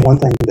do have one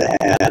thing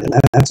to add, and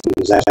that's the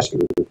disaster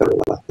recovery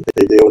that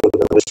they deal with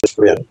the OS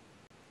grid.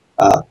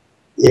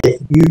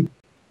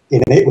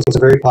 And it was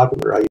very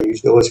popular. I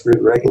used OS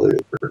grid regularly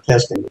for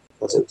testing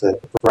because it was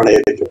at the front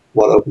edge of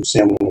what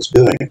OpenSim was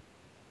doing.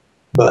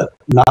 But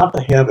not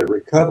to have a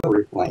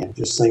recovery plan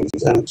just seems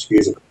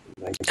inexcusable.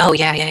 Oh,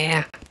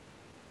 yeah.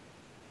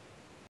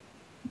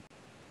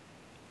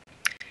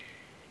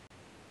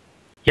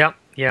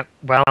 Yep.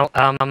 Well,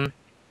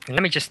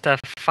 let me just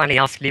finally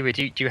ask Lewa,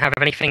 do you have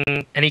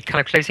any kind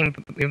of closing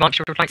remarks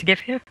you would like to give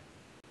here?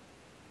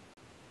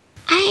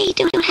 I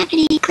don't have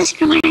any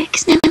closing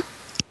remarks, no.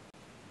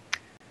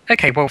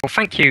 Okay, well,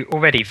 thank you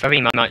already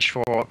very much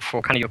for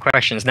kind of your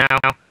questions. Now,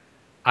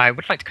 I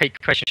would like to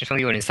take questions from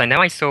the audience. I know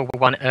I saw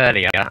one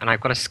earlier, and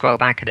I've got to scroll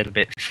back a little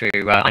bit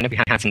through. I know we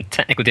had some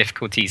technical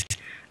difficulties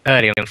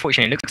earlier.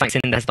 Unfortunately, it looks like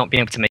Cinda has not been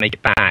able to make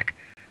it back.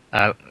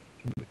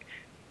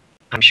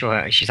 I'm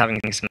sure she's having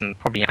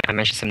probably I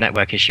mentioned some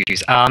network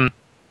issues.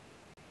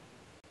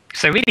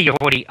 So really, you've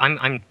already,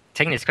 I'm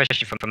taking this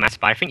question from Matt,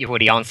 but I think you've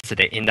already answered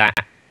it in that,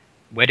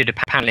 where do the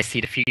panelists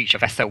see the future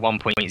of SL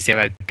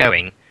 1.0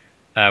 going?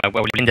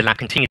 Will Linden Lab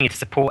continue to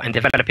support and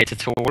develop it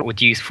at all, or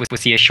do you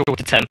foresee a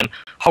shorter-term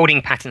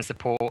holding pattern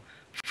support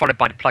followed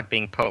by the plug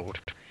being pulled?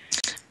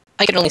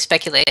 I can only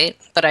speculate,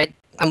 but I'd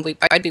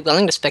be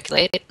willing to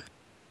speculate.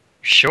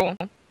 Sure.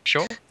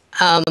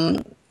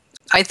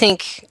 I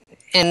think,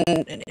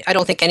 and I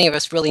don't think any of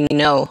us really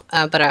know,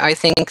 but I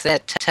think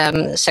that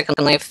Second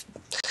Life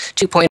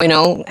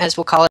 2.0, as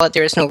we'll call it,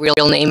 there is no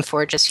real name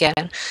for it just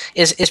yet,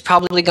 is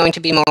probably going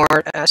to be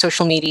more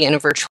social media in a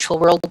virtual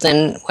world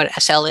than what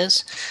SL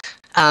is.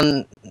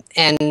 And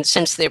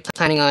since they're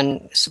planning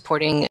on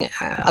supporting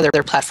other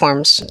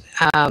platforms,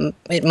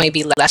 it might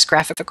be less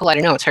graphical. I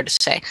don't know. It's hard to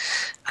say.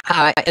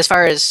 As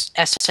far as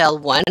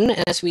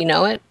SL1, as we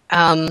know it,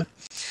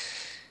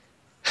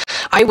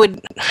 I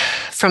would,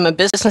 from a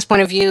business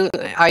point of view,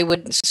 I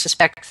would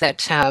suspect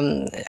that,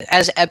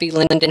 as Abby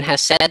Linden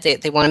has said,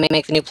 they want to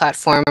make the new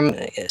platform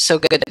so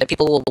good that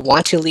people will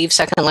want to leave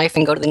Second Life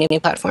and go to the new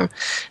platform.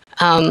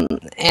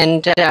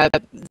 And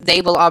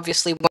they will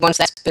obviously, once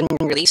that's been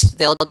released,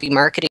 they'll be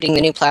marketing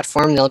the new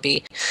platform. There'll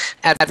be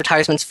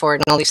advertisements for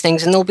it and all these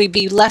things, and there'll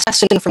be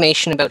less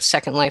information about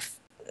Second Life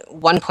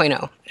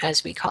 1.0,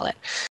 as we call it.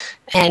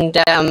 And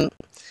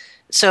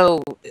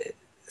so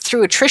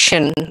through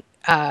attrition,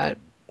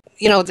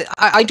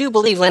 I do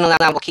believe Linden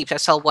Lab will keep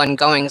SL1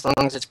 going as long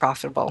as it's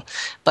profitable.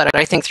 But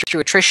I think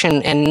through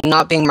attrition and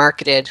not being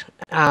marketed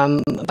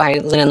by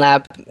Linden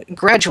Lab,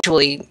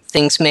 gradually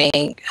things may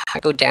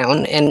go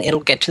down and it'll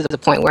get to the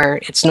point where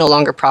it's no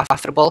longer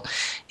profitable,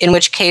 in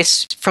which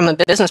case, from a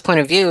business point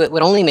of view, it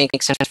would only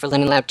make sense for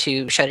Linden Lab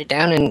to shut it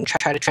down and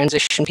try to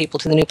transition people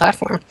to the new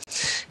platform.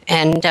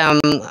 And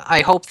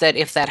I hope that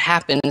if that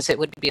happens, it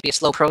would be a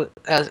slow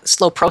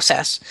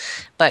process.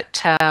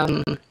 But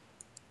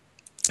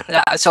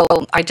so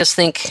I just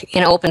think,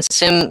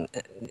 OpenSim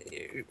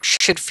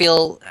should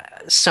feel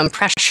some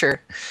pressure.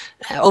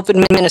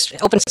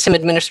 OpenSim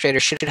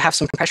administrators should have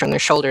some pressure on their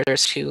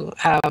shoulders to,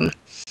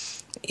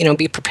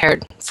 be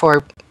prepared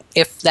for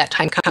if that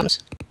time comes.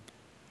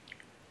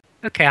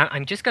 Okay,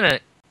 I'm just going to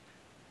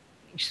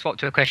swap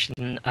to a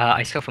question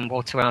I saw from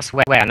Walter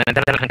elsewhere, and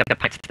then I'm going to go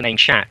back to the main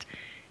chat.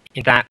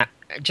 In that,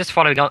 just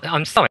following on,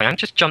 I'm sorry, I'm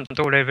just jumped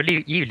all over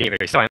you,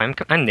 Lewa. Sorry,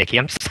 and Nikki,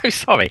 I'm so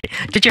sorry.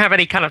 Did you have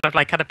any kind of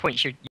other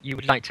points you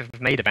would like to have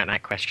made about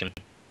that question?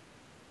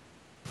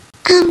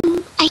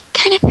 I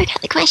kind of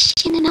forgot the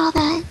question and all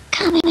the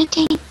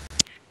commenting.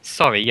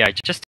 Sorry, yeah,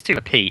 just to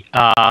repeat,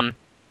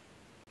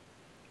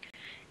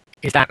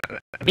 is that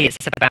really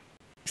it's about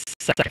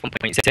 1.0,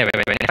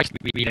 and if I just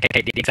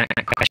relocate the exact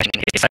question,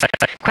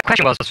 the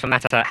question was from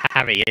Matt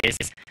Harry, is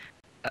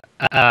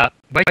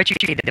where do you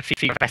see the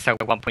future of SL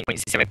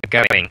 1.0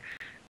 going?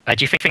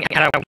 Do you think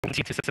SL will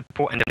continue to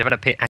support and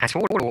develop it at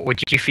all, or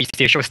do you see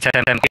a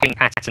short-term holding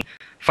pattern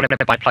followed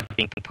by plug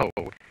being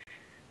pulled?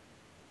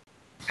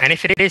 And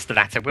if it is the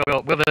latter,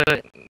 will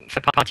the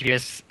third-party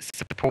viewers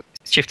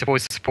shift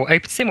towards support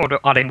OpenSim, or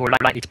are they more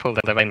likely to pull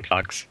their own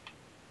plugs?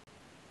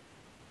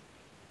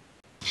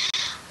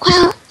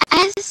 Well,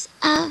 as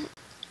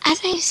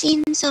I've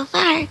seen so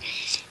far,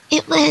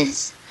 it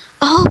was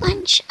a whole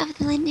bunch of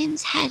the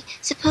Lindens had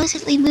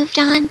supposedly moved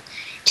on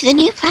to the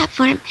new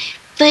platform,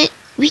 but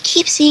we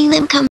keep seeing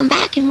them come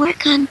back and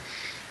work on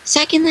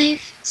Second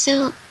Life,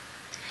 so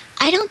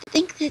I don't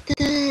think that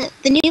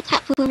the new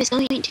platform is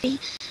going to be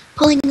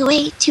pulling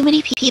away too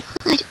many people.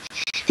 I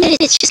think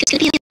it's just going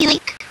to be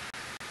like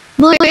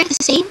more of the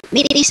same.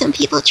 Maybe some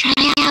people try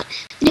out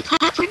the new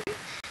platform,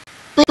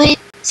 but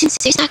since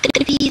there's not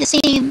going to be the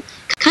same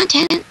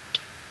content,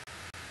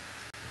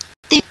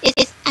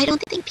 I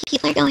don't think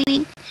people are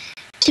going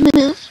to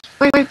move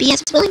or be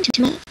as willing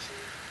to move.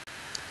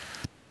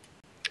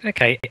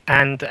 Okay,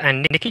 and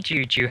Nikki,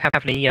 do you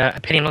have any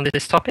opinion on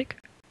this topic?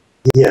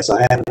 Yes,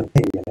 I have an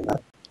opinion.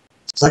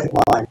 Second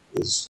Life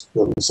is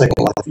the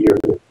Second Life year.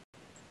 The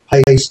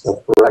pace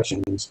of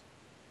corrections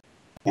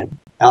and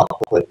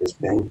output has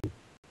been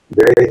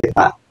very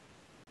high.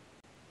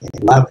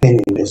 In my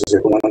opinion, is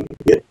they're going to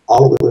get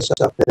all of this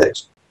stuff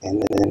fixed,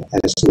 and then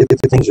as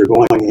things are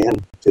going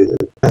into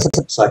the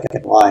present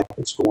Second Life,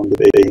 it's going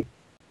to be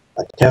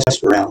a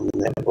test round,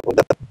 and then it will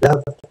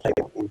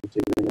dovetail into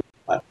the new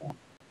platform.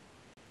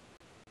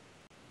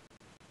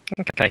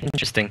 Okay,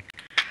 interesting.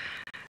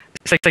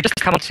 So just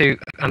to come on to,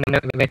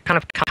 we're kind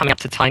of coming up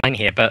to time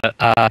here, but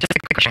just a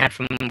quick question I had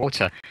from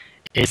Walter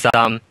is,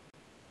 and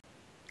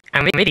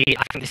really,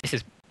 I think this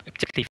is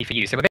particularly for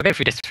you, so we'll go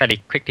through this fairly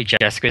quickly,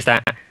 Jessica, is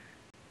that,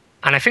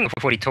 and I think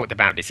we've already talked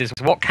about this, is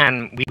what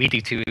can we do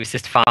to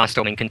assist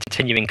Firestorm in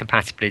continuing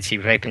compatibility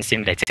with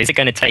OpenSimulator? Is it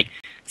going to take,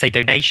 say,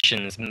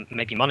 donations,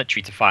 maybe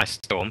monetary to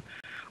Firestorm,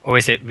 or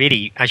is it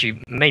really, as you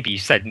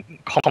said,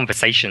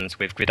 conversations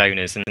with grid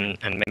owners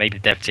and maybe the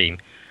dev team?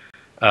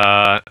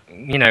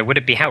 Would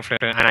it be helpful?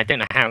 And I don't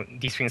know how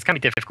these things can be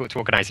difficult to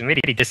organize. And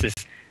really, this is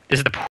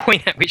the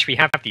point at which we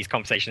have these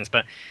conversations.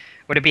 But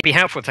would it be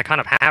helpful to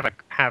kind of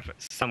have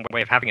some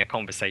way of having a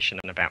conversation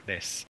about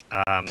this?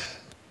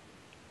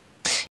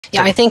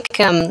 Yeah, I think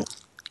this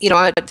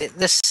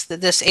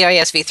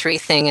AIS v3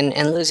 thing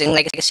and losing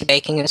legacy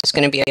baking is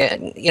going to be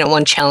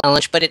one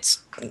challenge, but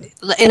it's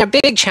in a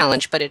big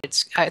challenge. But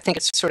I think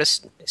it sort of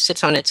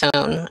sits on its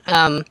own.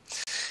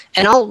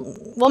 And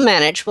we'll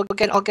manage. I'll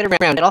get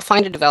around it. I'll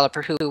find a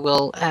developer who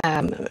will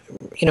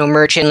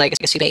merge in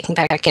legacy baking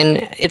back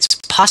in. It's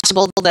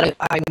possible that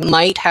I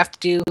might have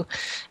to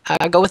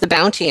go with a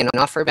bounty and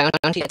offer a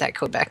bounty at that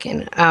code back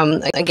in.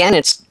 Again,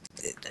 it's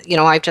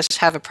I just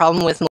have a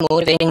problem with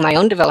motivating my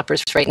own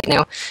developers right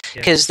now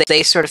because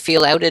they sort of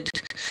feel outed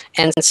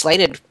and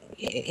slighted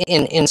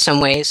in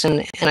some ways,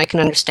 and I can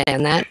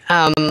understand that.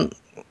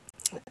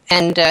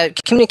 And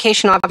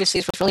communication obviously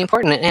is really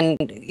important. And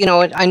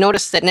I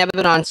noticed that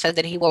Nebadon said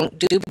that he won't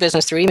do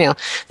business through email.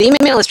 The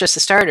email is just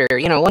a starter.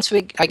 Once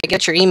I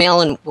get your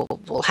email and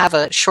we'll have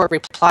a short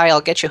reply,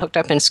 I'll get you hooked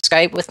up in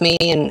Skype with me,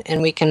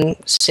 and we can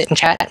sit and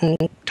chat and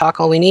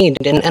talk all we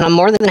need. And I'm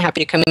more than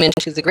happy to come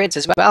into the grids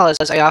as well, as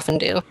I often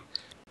do.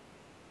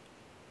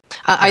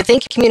 I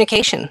think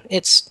communication.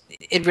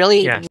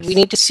 We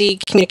need to see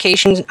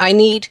communication. I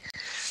need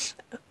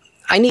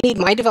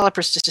my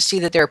developers just to see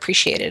that they're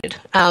appreciated.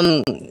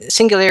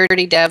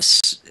 Singularity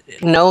devs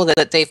know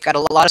that they've got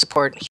a lot of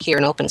support here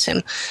in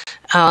OpenSim,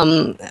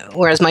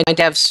 whereas my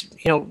devs,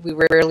 we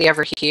rarely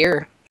ever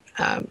hear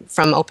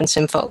from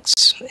OpenSim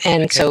folks.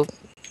 And so,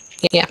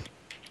 yeah.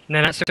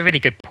 No, that's a really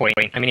good point.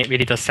 I mean, it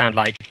really does sound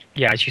like,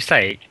 as you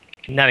say,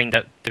 knowing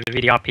that there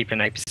really are people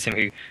in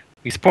OpenSim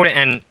who support it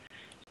and,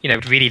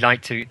 would really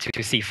like to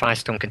see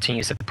Firestorm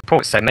continue to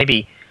support. So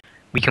maybe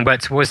we can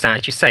work towards that.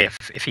 As you say,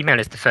 if email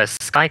is the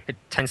first, Skype, it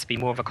tends to be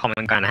more of a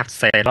common ground. I have to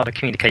say, a lot of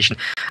communication.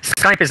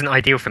 Skype isn't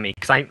ideal for me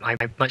because I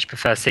much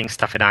prefer seeing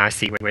stuff in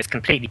IRC where it's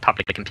completely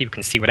public and people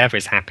can see whatever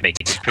is happening.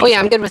 Oh yeah,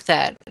 I'm good with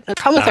that. The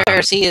problem with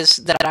IRC is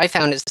that I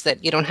found is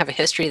that you don't have a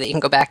history that you can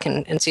go back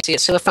and see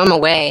it. So if I'm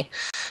away,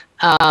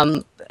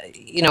 I'm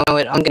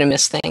going to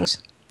miss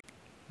things.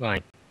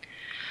 Right.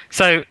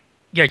 So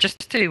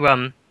just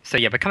to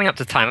we're coming up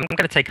to time. I'm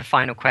going to take a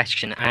final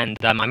question, and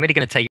I'm really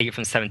going to take it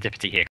from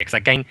Serendipity here, because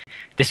again,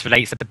 this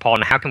relates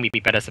upon how can we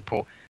better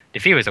support the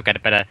viewers or get a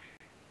better,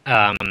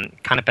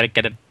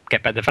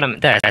 get better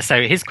development there.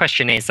 So his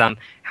question is,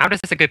 how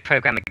does a good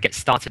programmer get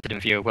started in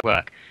viewer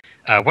work?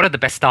 What are the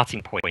best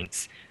starting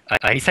points?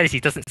 He says he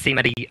doesn't see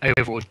many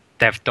overall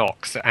dev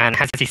docs, and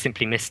has he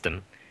simply missed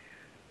them?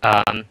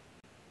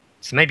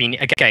 So maybe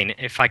again,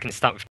 if I can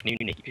start with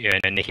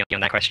Nikki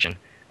on that question.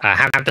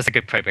 How does a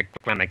good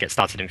programmer get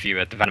started in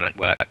viewer development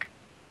work?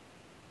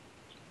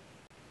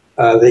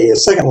 The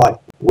Second Life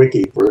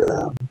wiki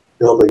for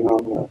building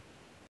on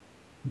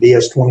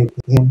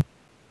DS2010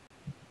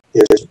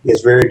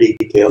 is very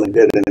detailed and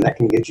good, and that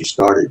can get you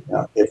started.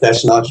 If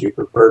that's not your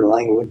preferred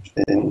language,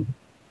 then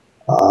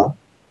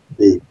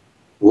the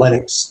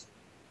Linux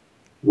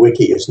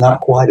wiki is not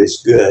quite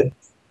as good,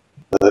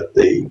 but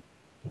the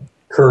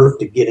curve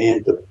to get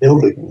into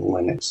building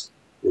Linux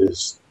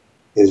is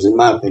in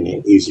my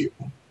opinion, easier.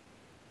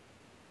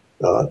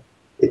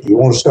 If you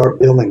want to start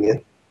building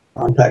it,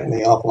 contact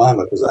me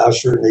offline because I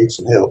sure need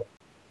some help.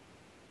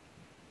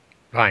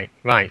 Right.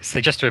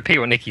 So just to repeat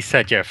what Nikki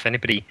said, if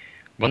anybody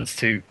wants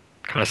to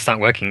kind of start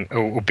working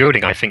or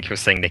building, I think you're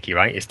saying, Nikki,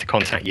 right, is to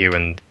contact you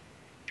and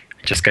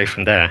just go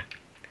from there.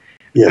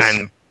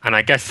 Yes. And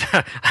I guess,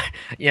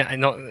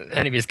 not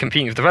any of us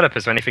competing with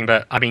developers or anything,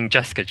 but I mean,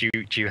 Jessica, do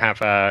you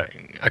have a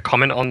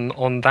comment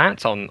on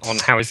that, on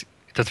how does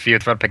a viewer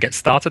developer get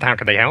started? How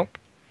can they help?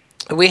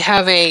 We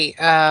have a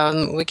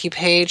wiki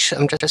page.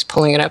 I'm just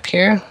pulling it up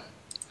here.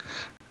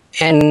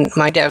 And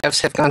my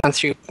devs have gone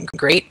through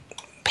great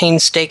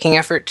painstaking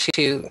effort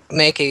to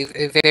make a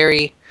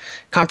very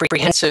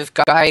comprehensive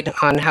guide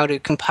on how to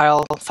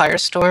compile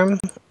Firestorm.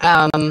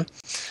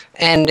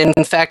 And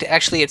in fact,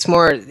 actually, it's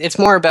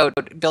more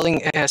about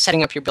building,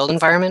 setting up your build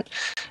environment,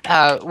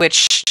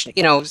 which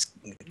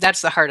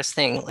that's the hardest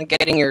thing, like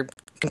getting your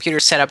computer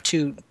set up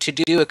to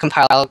do a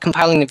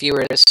compiling the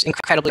viewer is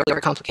incredibly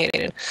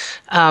overcomplicated.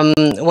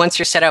 Once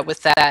you're set up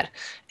with that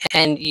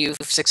and you've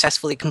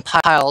successfully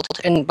compiled,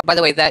 and by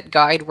the way, that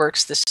guide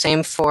works the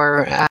same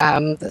for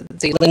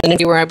the Linden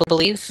viewer, I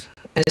believe,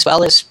 as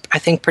well as I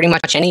think pretty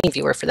much any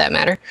viewer for that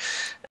matter.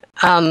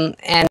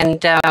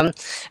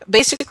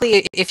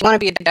 Basically, if you want to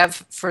be a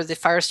dev for the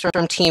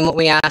Firestorm team, what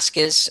we ask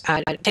is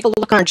take a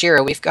look on our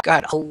Jira. We've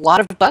got a lot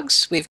of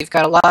bugs. We've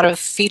got a lot of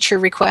feature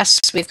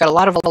requests. We've got a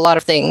lot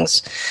of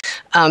things.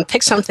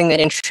 Pick something that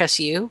interests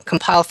you.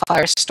 Compile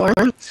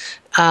Firestorm.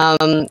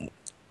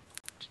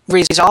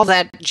 Resolve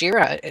that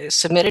Jira,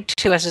 submit it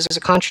to us as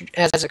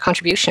a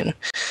contribution,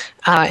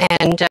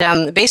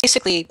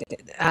 basically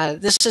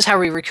this is how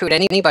we recruit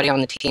anybody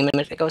on the team,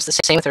 and it goes the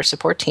same with our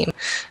support team.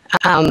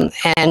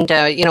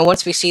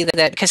 Once we see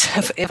that, because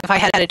if I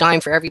had a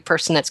dime for every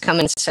person that's come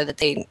and said that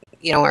they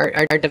are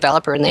a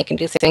developer and they can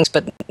do things,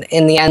 but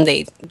in the end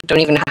they don't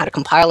even know how to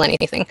compile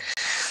anything.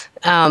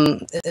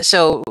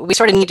 So we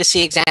sort of need to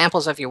see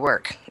examples of your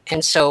work.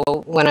 And so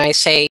when I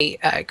say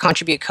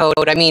contribute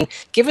code, I mean,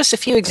 give us a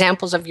few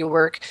examples of your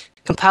work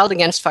compiled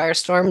against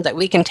Firestorm that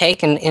we can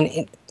take and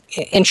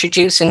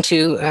introduce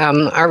into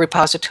our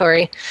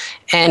repository.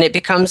 And it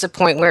becomes a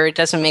point where it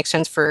doesn't make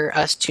sense for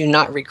us to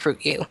not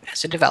recruit you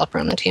as a developer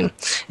on the team.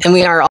 And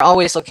we are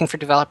always looking for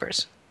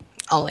developers,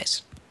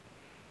 always.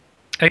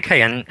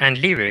 Okay, and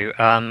Liru,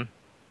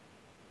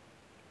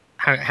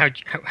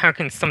 how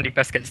can somebody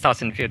best get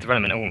started in field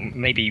development, or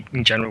maybe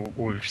in general,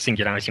 or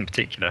Singularity in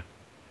particular?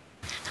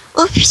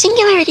 Well, for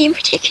Singularity in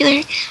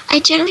particular, I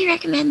generally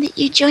recommend that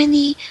you join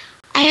the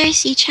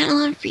IRC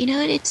channel on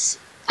Freenode. It's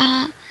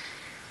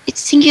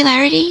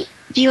Singularity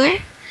Viewer,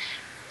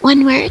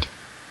 one word,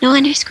 no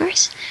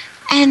underscores.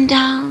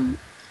 And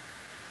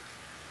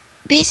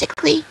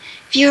basically,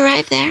 if you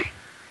arrive there,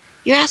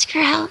 you ask for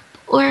help,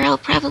 or I'll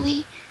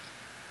probably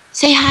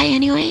say hi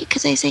anyway,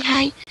 because I say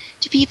hi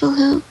to people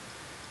who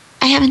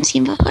I haven't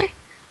seen before,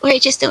 or I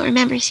just don't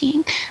remember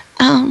seeing.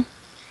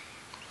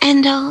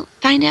 And I'll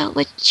find out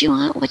what you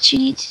want, what you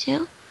need to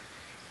do.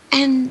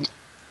 And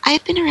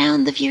I've been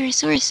around the viewer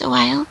source a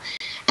while,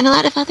 and a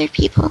lot of other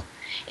people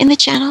in the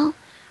channel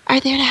are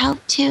there to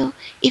help too,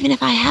 even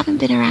if I haven't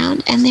been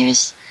around. And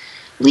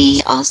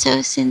we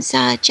also, since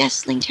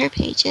Jess linked her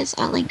pages,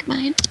 I'll link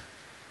mine.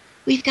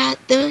 We've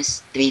got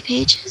those 3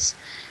 pages,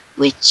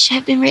 which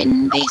have been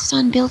written based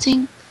on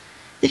building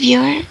the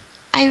viewer.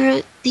 I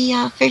wrote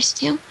the first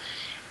 2,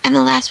 and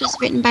the last was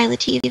written by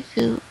Latif,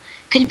 who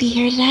couldn't be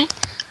here today.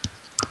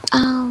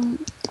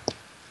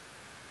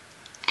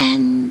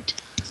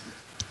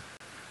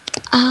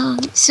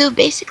 So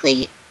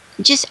basically,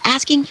 just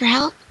asking for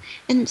help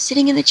and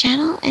sitting in the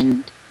channel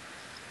and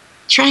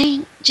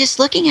just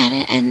looking at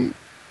it. And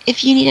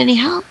if you need any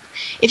help,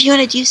 if you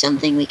want to do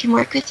something, we can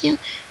work with you.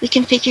 We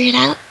can figure it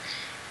out,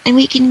 and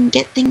we can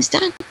get things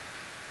done.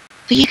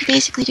 But you can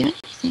basically do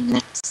anything.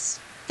 That's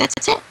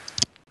it.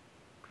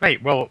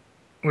 Great. Well,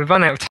 we've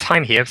run out of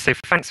time here, so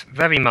thanks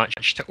very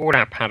much to all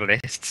our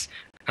panelists.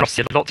 And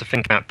obviously a lot to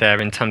think about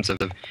there in terms of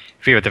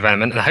viewer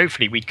development, and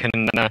hopefully we can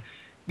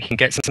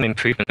get some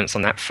improvements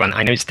on that front.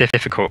 I know it's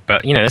difficult,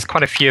 but there's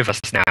quite a few of us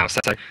now, so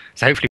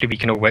hopefully we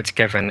can all work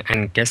together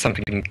and get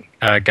something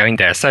going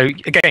there. So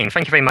again,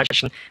 thank you very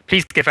much, and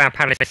please give our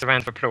panelists a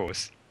round of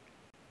applause.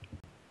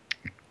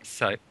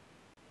 So.